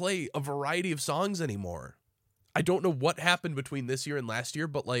don't play a variety of songs anymore. I don't know what happened between this year and last year,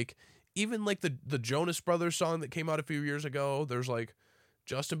 but like even like the Jonas Brothers song that came out a few years ago, there's like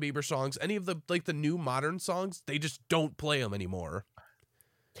Justin Bieber songs, any of the like the new modern songs, they just don't play them anymore.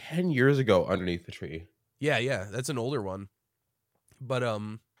 10 years ago, Underneath the Tree. Yeah, that's an older one. But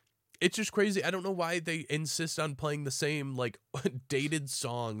it's just crazy. I don't know why they insist on playing the same like dated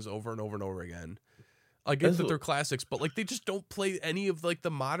songs over and over and over again. I get that they're classics, but like they just don't play any of like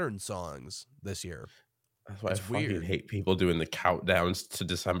the modern songs this year. That's why It's I fucking weird. hate people doing the countdowns to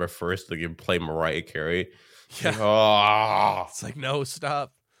December 1st. They can play Mariah Carey. Yeah. It's like, no,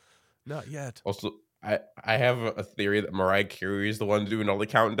 stop. Not yet. Also, I have a theory that Mariah Carey is the one doing all the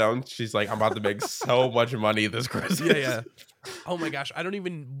countdowns. She's like, I'm about to make so much money this Christmas. Yeah. Oh my gosh, I don't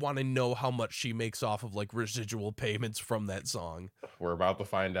even want to know how much she makes off of like residual payments from that song. We're about to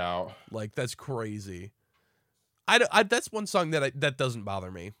find out. Like, that's crazy. That's one song that doesn't bother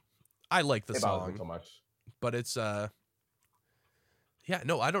me. I like the song so much, but it's yeah,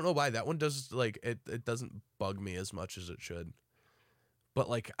 no, I don't know why that one does like it doesn't bug me as much as it should. But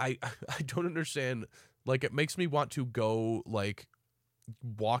like I don't understand, like it makes me want to go like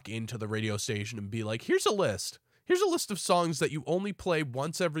walk into the radio station and be like, here's a list of songs that you only play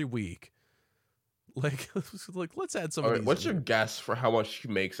once every week. Like let's add some of these. What's your guess for how much she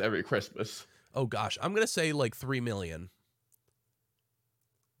makes every Christmas? Oh gosh, I'm gonna say like 3 million.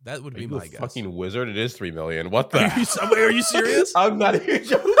 That would be my guess. Fucking wizard! It is 3 million. What the? Are you serious? I'm not even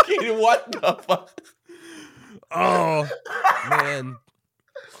joking. What the fuck? Oh man.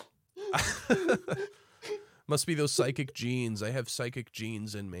 Must be those psychic genes. I have psychic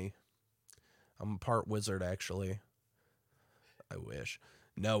genes in me. I'm part wizard, actually. I wish.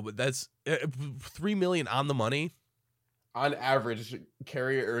 No, but that's 3 million on the money. On average,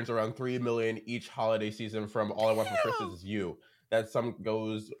 Carrie earns around 3 million each holiday season from All I Want for Christmas Is You. That sum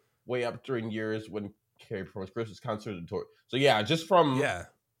goes way up during years when Carrie performs Christmas concerts and tour. So yeah, just from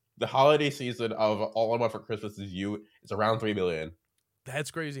the holiday season of All I Want for Christmas Is You, it's around 3 million.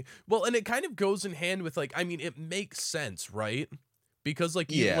 That's crazy. Well, and it kind of goes in hand with like, I mean, it makes sense, right? Because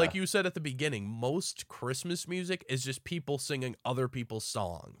like you said at the beginning, most Christmas music is just people singing other people's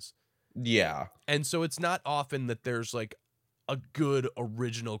songs. Yeah. And so it's not often that there's like a good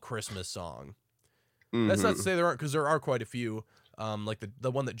original Christmas song. Mm-hmm. That's not to say there aren't, because there are quite a few. Like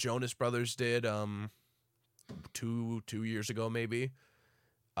the one that Jonas Brothers did 2 years ago, maybe.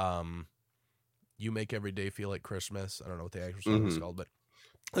 You Make Every Day Feel Like Christmas. I don't know what the actual song is called, but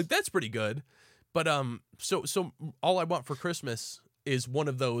like that's pretty good. But so All I Want for Christmas is one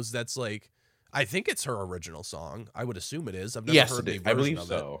of those that's like, I think it's her original song. I would assume it is. I've never heard any version I believe of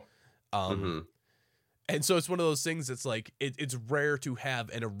so. it. And so it's one of those things that's like, it's rare to have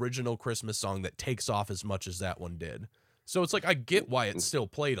an original Christmas song that takes off as much as that one did. So it's like, I get why it's still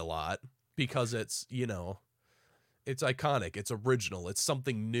played a lot, because it's, you know, it's iconic, it's original, it's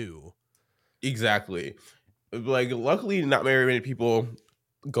something new. Exactly. Like, luckily, not very many people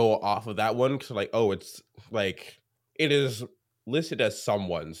go off of that one, because like, oh, it's like, it is listed as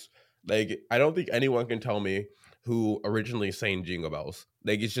someone's. Like, I don't think anyone can tell me who originally sang Jingle Bells.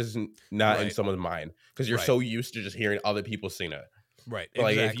 Like, it's just not in someone's mind, because you're so used to just hearing other people sing it. Right. But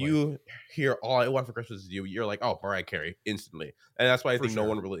like, if you hear All I Want for Christmas Is You, you're like, oh, Mariah Carey, instantly. And that's why I think no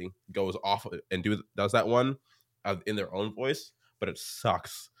one really goes off and does that one in their own voice. But it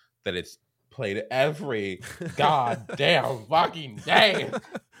sucks that it's played every goddamn fucking day.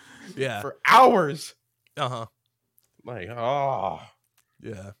 Yeah. For hours. Uh-huh. Like, oh.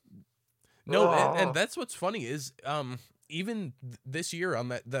 Yeah. No, and that's what's funny is even this year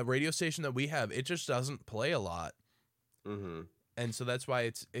on the radio station that we have, it just doesn't play a lot. Mm-hmm. And so that's why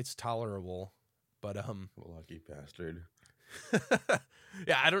it's tolerable. But lucky bastard.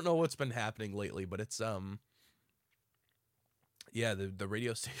 Yeah, I don't know what's been happening lately, but it's yeah, the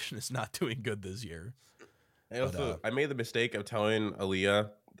radio station is not doing good this year. I made the mistake of telling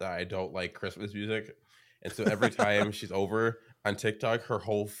Aaliyah that I don't like Christmas music. And so every time she's over on TikTok, her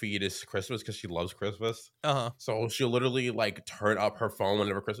whole feed is Christmas, because she loves Christmas. So she'll literally like turn up her phone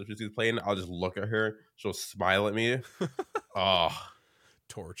whenever Christmas music is playing. I'll just look at her. She'll smile at me. Oh,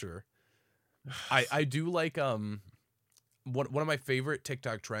 torture. I do like one of my favorite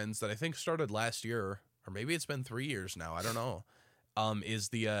TikTok trends that I think started last year, or maybe it's been 3 years now, I don't know. Is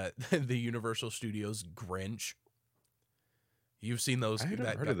the the Universal Studios Grinch. You've seen those? I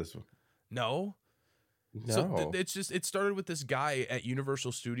haven't heard of this one. No. So it's just, it started with this guy at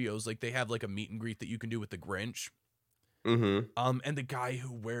Universal Studios. Like, they have like a meet and greet that you can do with the Grinch. And the guy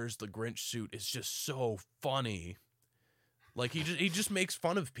who wears the Grinch suit is just so funny. Like, he just makes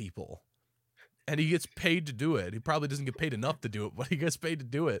fun of people, and he gets paid to do it. He probably doesn't get paid enough to do it, but he gets paid to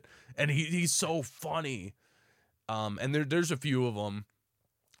do it, and he's so funny. And there's a few of them,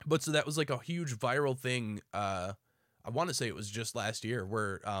 but so that was like a huge viral thing. I want to say it was just last year,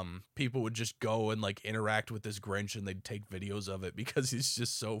 where people would just go and like interact with this Grinch, and they'd take videos of it because he's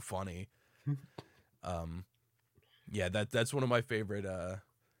just so funny. Yeah, that's one of my favorite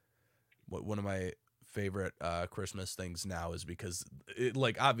Christmas things now, is because it,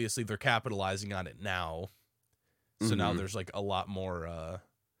 like, obviously they're capitalizing on it now, so now there's like a lot more of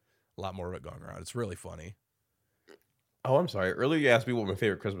it going around. It's really funny. Oh, I'm sorry. Earlier you asked me what my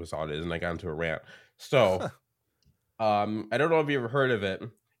favorite Christmas song is, and I got into a rant. So, I don't know if you ever heard of it.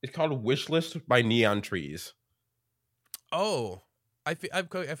 It's called Wish List by Neon Trees. Oh, I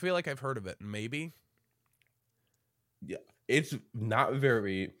feel like I've heard of it. Maybe. Yeah, it's not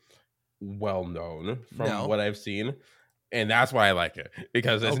very well known from what I've seen, and that's why I like it,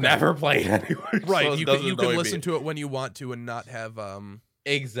 because it's never played anywhere. Right, so you can listen to it when you want to and not have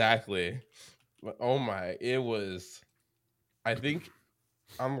exactly. But oh my, it was. I think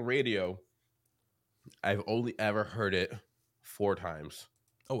on the radio, I've only ever heard it 4 times.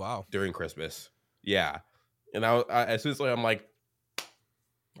 Oh wow! During Christmas, yeah. And I as soon as I'm like,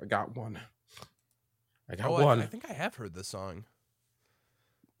 I got one. I got one. I think I have heard this song,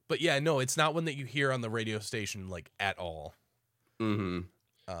 but yeah, no, it's not one that you hear on the radio station like at all.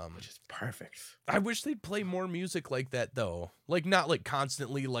 Which is perfect. I wish they'd play more music like that, though. Like, not like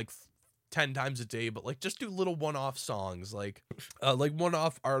constantly, like 10 times a day, but like just do little one-off songs, like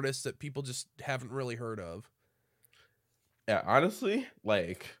one-off artists that people just haven't really heard of. Yeah, honestly,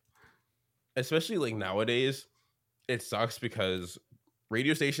 like, especially like nowadays, it sucks because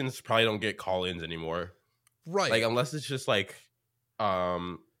radio stations probably don't get call-ins anymore. Right. Like, unless it's just like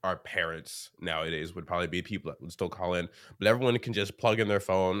our parents nowadays would probably be people that would still call in, but everyone can just plug in their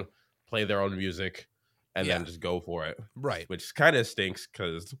phone, play their own music, and then just go for it. Right. Which kind of stinks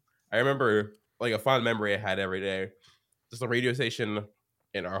because I remember like a fond memory I had every day. Just the radio station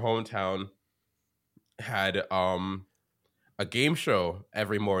in our hometown had a game show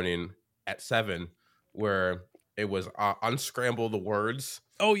every morning at 7 where it was unscramble the words.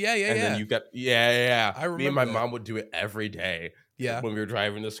 Oh yeah, And then you got I remember me and my that. mom would do it every day. Yeah. When we were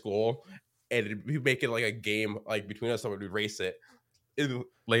driving to school, and we'd make it like a game, like between us, so we'd race it.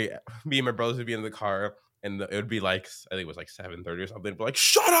 Like me and my brothers would be in the car, and it would be like I think it was like 7:30 or something. But like,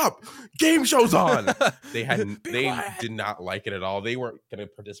 shut up, game show's on. They did not like it at all. They weren't gonna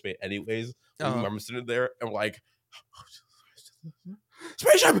participate anyways. I remember sitting there and like,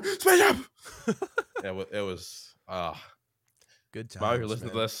 spaceship. It was good times. Mom, if you're listening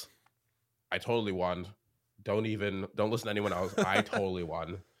to this, I totally won. Don't listen to anyone else. I totally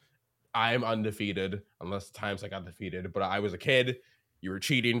won. I'm undefeated, unless times I got defeated. But I was a kid. You were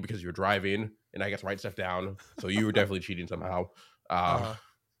cheating because you were driving, and I got to write stuff down. So you were definitely cheating somehow.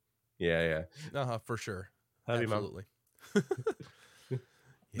 Yeah. For sure. Love you, Absolutely. Mom.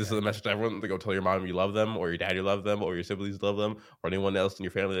 This is a message to everyone to go tell your mom you love them, or your dad you love them, or your siblings love them, or anyone else in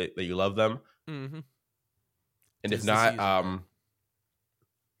your family that you love them. Mm-hmm. And if not,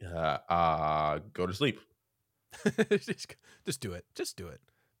 go to sleep. Just do it.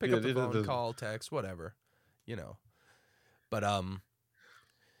 Pick up the phone, call, text, whatever, But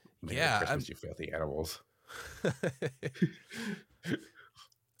Christmas, you filthy animals.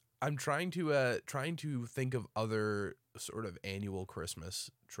 I'm trying to think of other sort of annual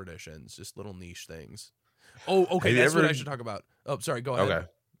Christmas traditions, just little niche things. Oh, okay, that's what I should talk about. Oh, sorry, go ahead. Okay,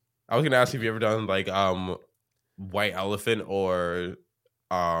 I was gonna ask if you ever done like White Elephant or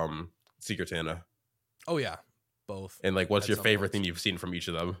Secret Santa. Oh yeah, both. And like, what's your favorite thing you've seen from each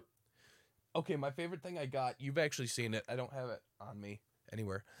of them? Okay, my favorite thing I got, you've actually seen it. I don't have it on me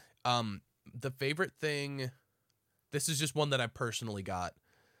anywhere. The favorite thing, this is just one that I personally got.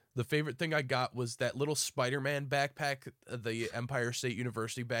 The favorite thing I got was that little Spider-Man backpack, the Empire State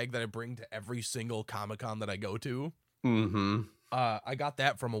University bag that I bring to every single Comic-Con that I go to. Mm-hmm. I got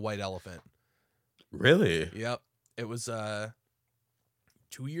that from a White Elephant. Really? Yep. It was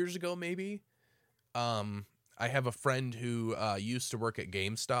 2 years ago, maybe. I have a friend who used to work at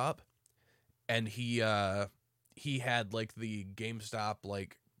GameStop, and he had like the GameStop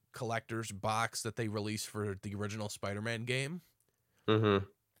like collector's box that they released for the original Spider-Man game. Mm-hmm.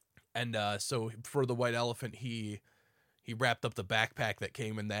 And so for the White Elephant, he wrapped up the backpack that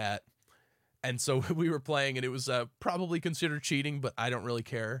came in that. And so we were playing, and it was probably considered cheating, but I don't really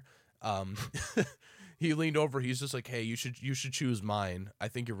care. He leaned over. He's just like, "Hey, you should choose mine. I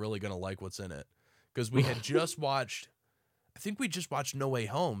think you're really gonna like what's in it." Because we had just watched, I think we just watched No Way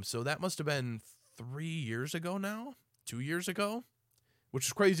Home. So that must have been 3 years ago now, 2 years ago, which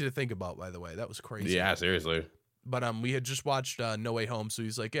is crazy to think about. By the way, that was crazy. Yeah, seriously. But we had just watched No Way Home, so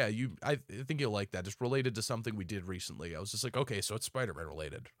he's like, "Yeah, I think you'll like that. It's related to something we did recently." I was just like, "Okay, so it's Spider-Man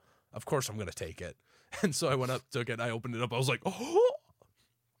related. Of course I'm gonna take it." And so I went up, took it, I opened it up. I was like, "Oh!"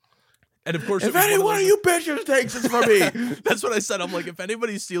 And of course, if any one of you bitches takes this from me, that's what I said. I'm like, if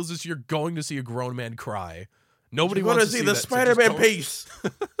anybody steals this, you're going to see a grown man cry. Nobody wants to see the Spider-Man piece.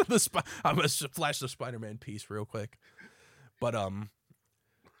 I'm gonna flash the Spider-Man piece real quick. But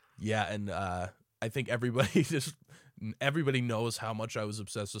yeah, and I think everybody knows how much I was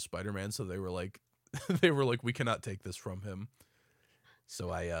obsessed with Spider-Man, so they were like, we cannot take this from him. So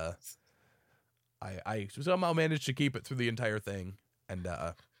I somehow managed to keep it through the entire thing, and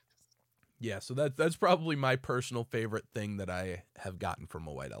yeah, so that's probably my personal favorite thing that I have gotten from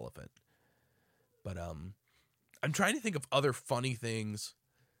a White Elephant. But I'm trying to think of other funny things.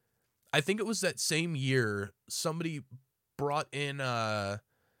 I think it was that same year somebody brought in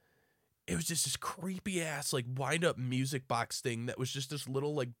it was just this creepy ass like wind up music box thing that was just this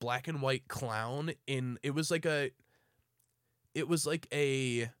little like black and white clown it was like a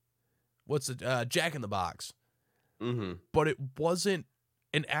Jack in the Box. Mm-hmm. But it wasn't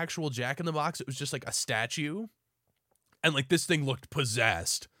an actual Jack in the Box. It was just like a statue. And like this thing looked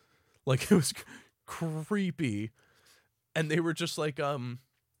possessed. Like it was creepy. And they were just like,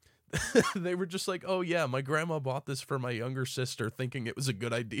 "Oh yeah, my grandma bought this for my younger sister thinking it was a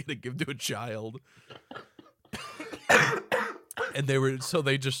good idea to give to a child." And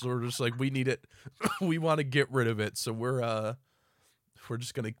they just were just like, "We need it. We want to get rid of it. So we're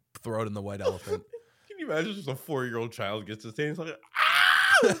just going to throw it in the White Elephant." Can you imagine just a 4-year-old child gets to say it's like,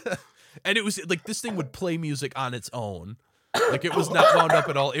 And it was like this thing would play music on its own. Like it was not wound up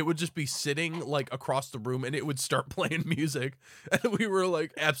at all. It would just be sitting like across the room and it would start playing music. And we were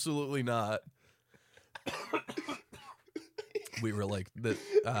like, absolutely not. We were like,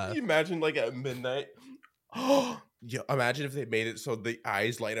 Can you imagine like at midnight? Yeah, imagine if they made it so the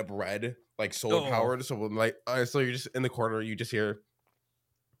eyes light up red, like solar powered. So when like, so you're just in the corner, you just hear.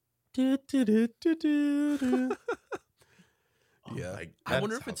 Yeah. I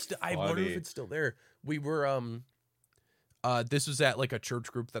wonder if it's still there. We were this was at like a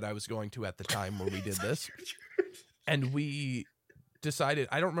church group that I was going to at the time where we did this. And we decided,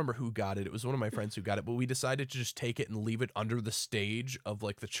 I don't remember who got it. It was one of my friends who got it, but we decided to just take it and leave it under the stage of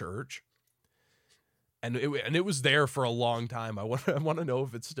like the church. And it was there for a long time. I want to know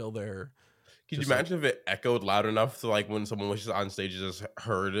if it's still there. Could you imagine if it echoed loud enough to like when someone was just on stage just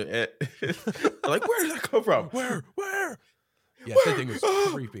heard it? Like, where did that come from? Where? Yeah, that thing was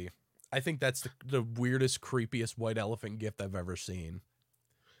creepy. I think that's the weirdest, creepiest white elephant gift I've ever seen.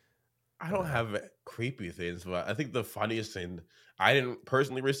 I don't have creepy things, but I think the funniest thing, I didn't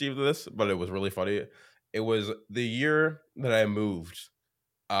personally receive this, but it was really funny. It was the year that I moved.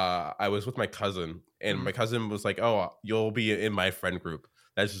 I was with my cousin, and my cousin was like, "Oh, you'll be in my friend group."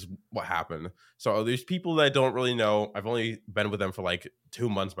 That's just what happened. So there's people that I don't really know. I've only been with them for like 2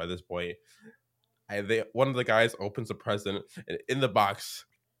 months by this point. One of the guys opens a present, and in the box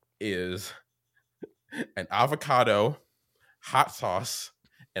is an avocado, hot sauce,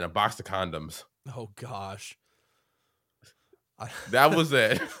 and a box of condoms. Oh gosh. That was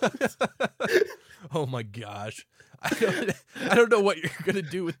it. Oh my gosh. I don't know what you're gonna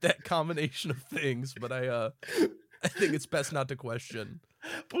do with that combination of things, but I think it's best not to question.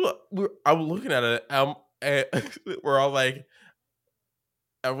 But I'm looking at it. And we're all like,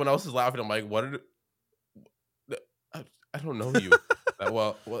 everyone else is laughing. I'm like, what? I don't know you.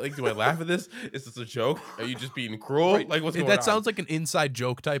 Well, like, do I laugh at this? Is this a joke? Are you just being cruel? Right. Like, what's going on? That sounds like an inside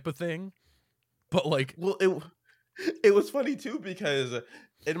joke type of thing. But like, well, it was funny too because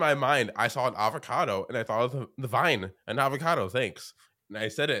in my mind I saw an avocado and I thought of the vine, an avocado. Thanks, and I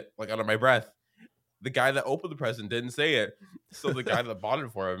said it like under my breath. The guy that opened the present didn't say it, so the guy that bought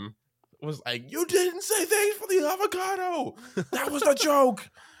it for him was like, "You didn't say thanks for the avocado. That was a joke."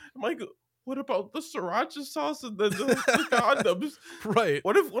 I'm like, what about the sriracha sauce and the condoms? Right.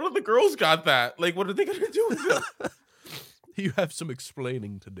 What if one of the girls got that? Like, what are they gonna do with it? You have some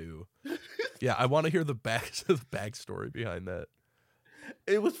explaining to do. Yeah, I want to hear the backstory behind that.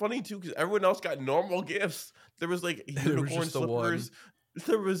 It was funny too because everyone else got normal gifts. There was like unicorn slippers.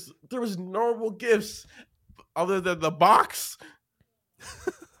 There was normal gifts other than the box.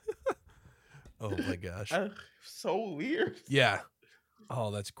 Oh my gosh. So weird. Yeah.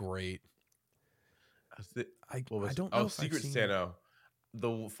 Oh, that's great. I don't know. Secret Santa.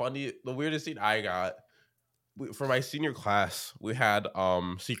 The weirdest thing I got for my senior class, we had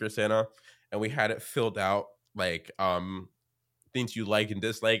Secret Santa, and we had it filled out like things you like and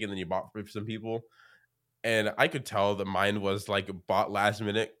dislike, and then you bought for some people. And I could tell that mine was like bought last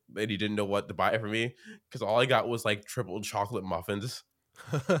minute, and he didn't know what to buy for me because all I got was like triple chocolate muffins.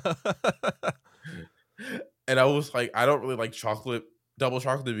 And I was like, I don't really like double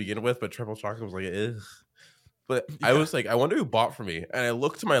chocolate to begin with, but triple chocolate was like, ugh. But yeah. I was like, I wonder who bought for me. And I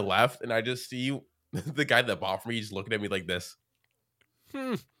look to my left, and I just see the guy that bought for me just looking at me like this.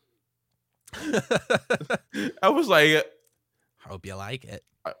 I was like, hope you like it.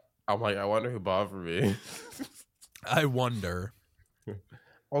 I'm like, I wonder who bought for me. I wonder.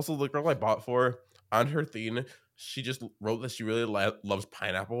 Also, the girl I bought for, on her thing, she just wrote that she really loves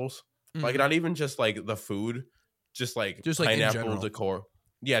pineapples. Mm-hmm. Like, not even just like the food, just like pineapple decor.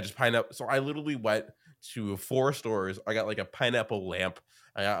 Yeah, just pineapple. So I literally went to 4 stores. I got like a pineapple lamp.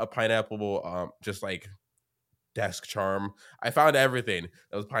 I got a pineapple, just like desk charm. I found everything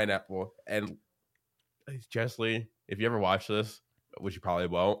that was pineapple. And Jessley, if you ever watch this, which you probably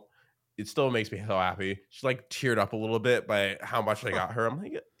won't, it still makes me so happy. She like teared up a little bit by how much I got her. I'm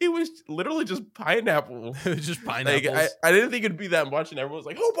like, it was literally just pineapple. It was just pineapples. Like, I didn't think it'd be that much, and everyone's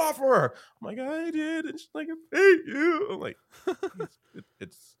like, "Who bought for her?" I'm like, "I did," and she's like, "I hate you." I'm like,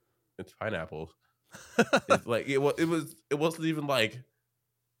 it's pineapples. It's like it wasn't even like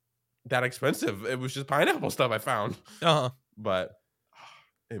that expensive. It was just pineapple stuff I found. But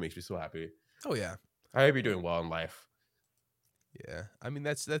it makes me so happy. Oh yeah, I hope you're doing well in life. Yeah, I mean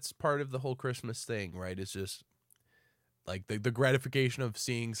that's part of the whole Christmas thing, right? It's just like the gratification of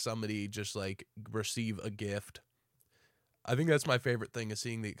seeing somebody just like receive a gift. I think that's my favorite thing, is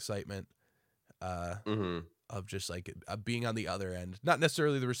seeing the excitement of just like being on the other end, not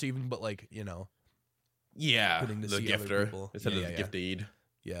necessarily the receiving, but like, you know, getting to the see gifter instead of the gifted.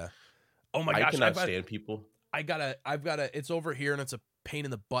 Yeah. Oh my gosh, I cannot stand people I've gotta, it's over here and it's a pain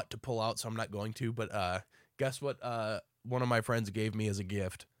in the butt to pull out, so I'm not going to, but guess what one of my friends gave me as a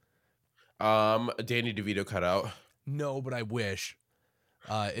gift? A Danny DeVito cutout. No, but I wish.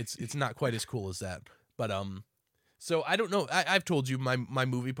 It's not quite as cool as that. But so I don't know. I've told you my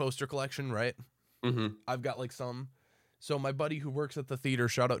movie poster collection, right? Mm-hmm. I've got like some. So my buddy who works at the theater,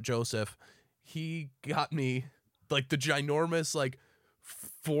 shout out Joseph, he got me like the ginormous like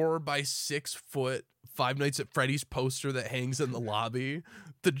 4x6 foot Five Nights at Freddy's poster that hangs in the lobby.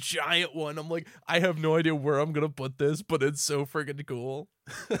 The giant one. I'm like, I have no idea where I'm gonna put this, but it's so freaking cool.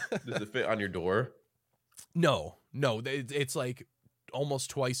 Does it fit on your door? No, it's like almost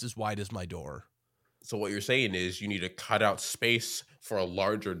twice as wide as my door. So what you're saying is you need to cut out space for a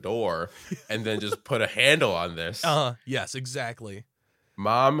larger door and then just put a handle on this. Yes, exactly.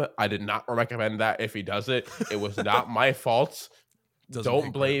 Mom, I did not recommend that if he does it. It was not my fault.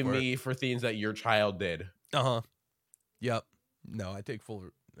 Don't blame me for things that your child did. Yep. No, I take full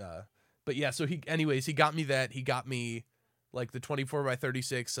but yeah, so he got me that. He got me like the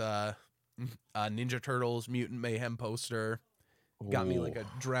 24x36 Ninja Turtles Mutant Mayhem poster. Got me like a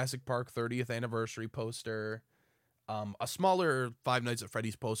Jurassic Park 30th anniversary poster. A smaller Five Nights at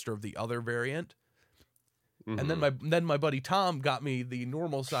Freddy's poster of the other variant. Mm-hmm. And then my buddy Tom got me the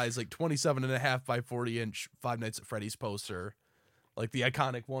normal size, like 27.5 by 40 inch Five Nights at Freddy's poster. Like the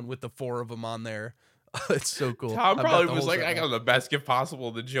iconic one with the 4 of them on there. It's so cool. Tom probably was like, I got the best gift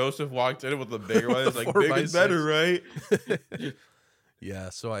possible. Then Joseph walked in with the bigger one. It's like, big is better, right? Yeah,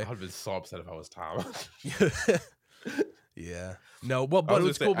 so I would have been so upset if I was Tom. Yeah. No, well, but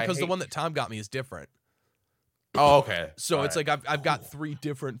it's cool because the one that Tom got me is different. Oh, okay. So all it's right. Like I've got 3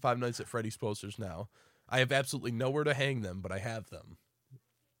 different Five Nights at Freddy's posters now. I have absolutely nowhere to hang them, but I have them.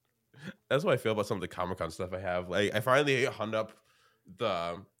 That's what I feel about some of the Comic-Con stuff I have. Like I finally hung up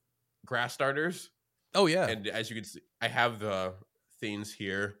the grass starters. Oh yeah. And as you can see, I have the things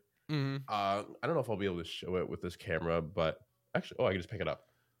here. Mm-hmm. I don't know if I'll be able to show it with this camera, but actually, I can just pick it up.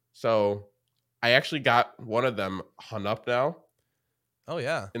 So I actually got one of them hung up now. Oh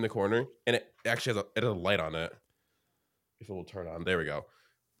yeah. In the corner, and it actually has a light on it. If it will turn on, there we go.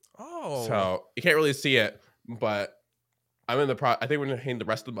 Oh. So you can't really see it, but I'm in the I think we're gonna hang the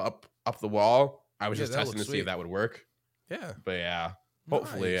rest of them up the wall. I was just testing to see if that would work. Yeah. But yeah,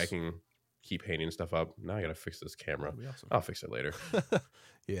 hopefully I can keep hanging stuff up. Now I gotta fix this camera. Awesome. I'll fix it later.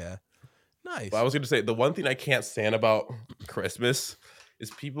 Yeah. Nice. But I was gonna say the one thing I can't stand about Christmas is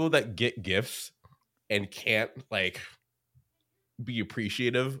people that get gifts and can't like be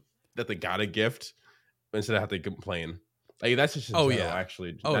appreciative that they got a gift instead of have to complain. Like that's just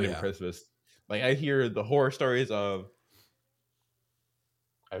actually not even Christmas. Like I hear the horror stories of.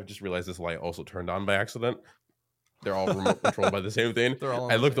 I just realized this light also turned on by accident. They're all remote controlled by the same thing.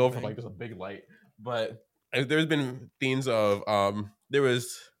 I looked over like there's a big light, but there's been themes of there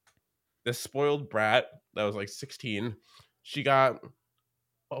was this spoiled brat that was like 16. She got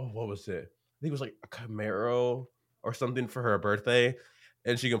what was it? I think it was like a Camaro or something for her birthday,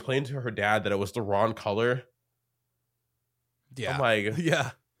 and she complained to her dad that it was the wrong color. Yeah, I'm like,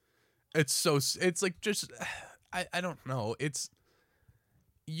 yeah, it's like just I don't know. It's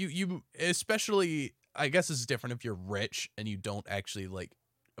you especially. I guess it's different if you're rich and you don't actually like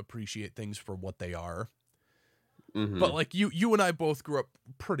appreciate things for what they are. Mm-hmm. But like you and I both grew up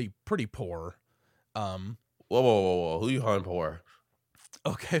pretty poor. Whoa! Who you calling poor?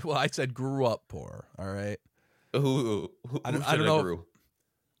 Okay, well I said grew up poor. All right. Who I don't know. Grew?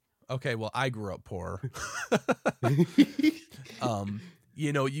 Okay, well I grew up poor.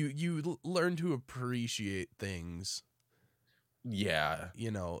 You know, you learn to appreciate things. Yeah, you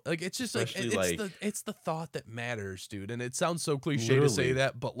know, like it's just especially it's the thought that matters, dude. And it sounds so cliche to say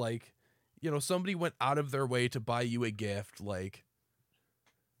that, but like, you know, somebody went out of their way to buy you a gift, like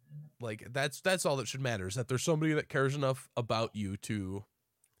that's all that should matter, is that there's somebody that cares enough about you to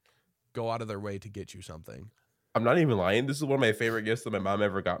go out of their way to get you something. I'm not even lying. This is one of my favorite gifts that my mom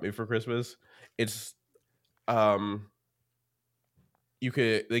ever got me for Christmas. It's they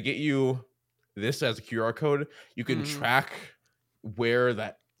get you this as a QR code. You can track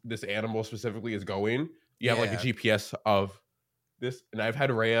where this animal specifically is going. You have like a GPS of this, and I've had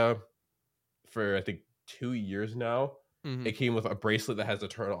Rhea for I think 2 years now. Mm-hmm. It came with a bracelet that has a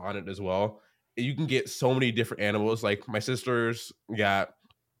turtle on it as well. You can get so many different animals. Like my sister's got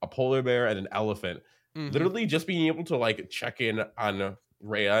a polar bear and an elephant. Mm-hmm. Literally just being able to like check in on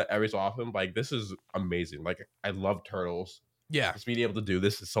Rhea every so often, like this is amazing. Like I love turtles. Yeah, just being able to do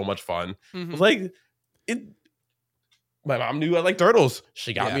this is so much fun. Mm-hmm. Like it. My mom knew I like turtles.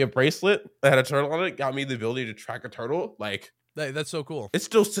 She got me a bracelet that had a turtle on it. Got me the ability to track a turtle. Like that's so cool. It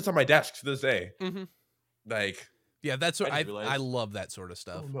still sits on my desk to this day. Mm-hmm. Like, Yeah, that's what I just realized- I love that sort of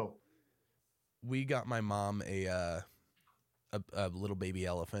stuff. oh no. We got my mom a little baby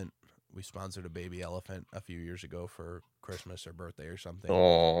elephant. We sponsored a baby elephant a few years ago for Christmas or birthday or something.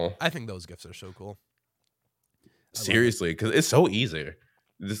 Oh, I think those gifts are so cool. I love it. seriously, because it's so easy.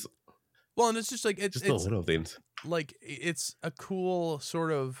 Just Well, and it's just like the little things. like it's a cool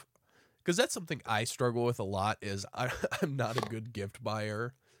sort of, because that's something I struggle with a lot is I'm not a good gift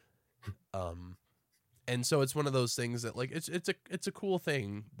buyer. And so it's one of those things that like it's a cool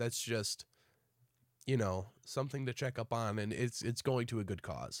thing that's just, you know, something to check up on, and it's going to a good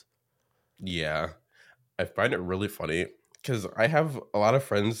cause. Yeah, I find it really funny because I have a lot of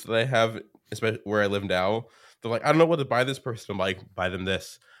friends that I have, especially where I live now. They're like, I don't know what to buy this person. I'm like, buy them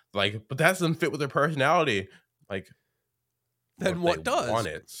this. Like, but that doesn't fit with their personality. Like, Then what they does? want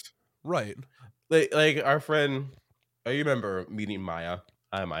it? Right. Like our friend, you remember meeting Maya?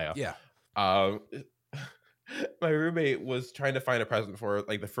 Hi, Maya. Yeah. My roommate was trying to find a present for her,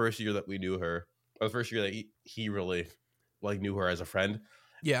 like the first year that we knew her. Or the first year that he really like knew her as a friend.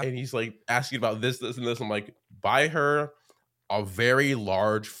 Yeah. And he's like asking about this, and this. I'm like, buy her a very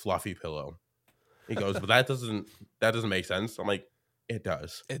large fluffy pillow. He goes, but that doesn't make sense. I'm like, it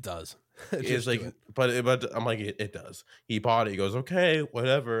does. It does. It's Just like, do it. but I'm like, it does. He bought it. He goes, okay,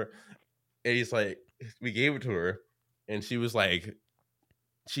 whatever. And he's like, we gave it to her, and she was like,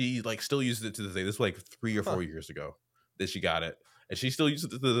 she like still uses it to this day. This was like 3 or 4 years ago that she got it, and she still uses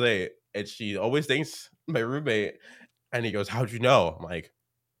it to this day. And she always thanks my roommate. And he goes, how'd you know? I'm like,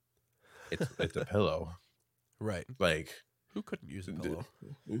 it's a pillow. Right. Like, Who couldn't use a pillow?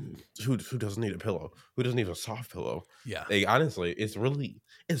 who doesn't need a pillow? Who doesn't need a soft pillow? Yeah. Like, honestly, it's really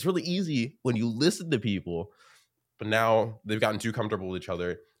easy when you listen to people. But now they've gotten too comfortable with each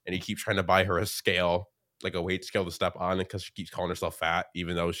other, and he keeps trying to buy her a scale, like a weight scale to step on, because she keeps calling herself fat,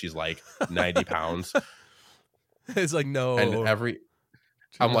 even though she's like 90 pounds. It's like, no. And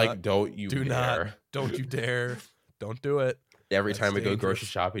I'm like, don't you dare. Don't you dare. Don't do it. Every That's time we go dangerous. grocery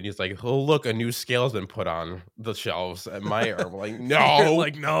shopping, he's like, oh, look, a new scale's been put on the shelves at my I'm like, You're no.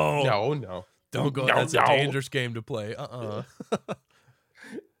 like, no. No. Don't go. No, That's no. a dangerous game to play. Oh,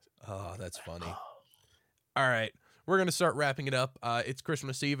 that's funny. All right. We're going to start wrapping it up. It's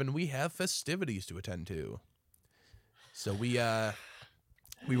Christmas Eve, and we have festivities to attend to. So we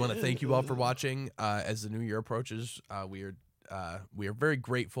want to thank you all for watching. As the new year approaches, we are very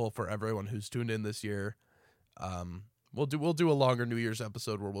grateful for everyone who's tuned in this year. We'll do a longer New Year's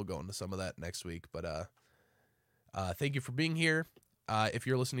episode where we'll go into some of that next week. But thank you for being here. If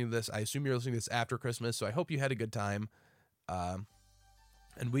you're listening to this, I assume you're listening to this after Christmas, so I hope you had a good time.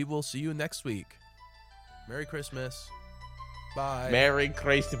 And we will see you next week. Merry Christmas. Bye. Merry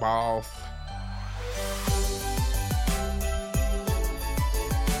Christmas.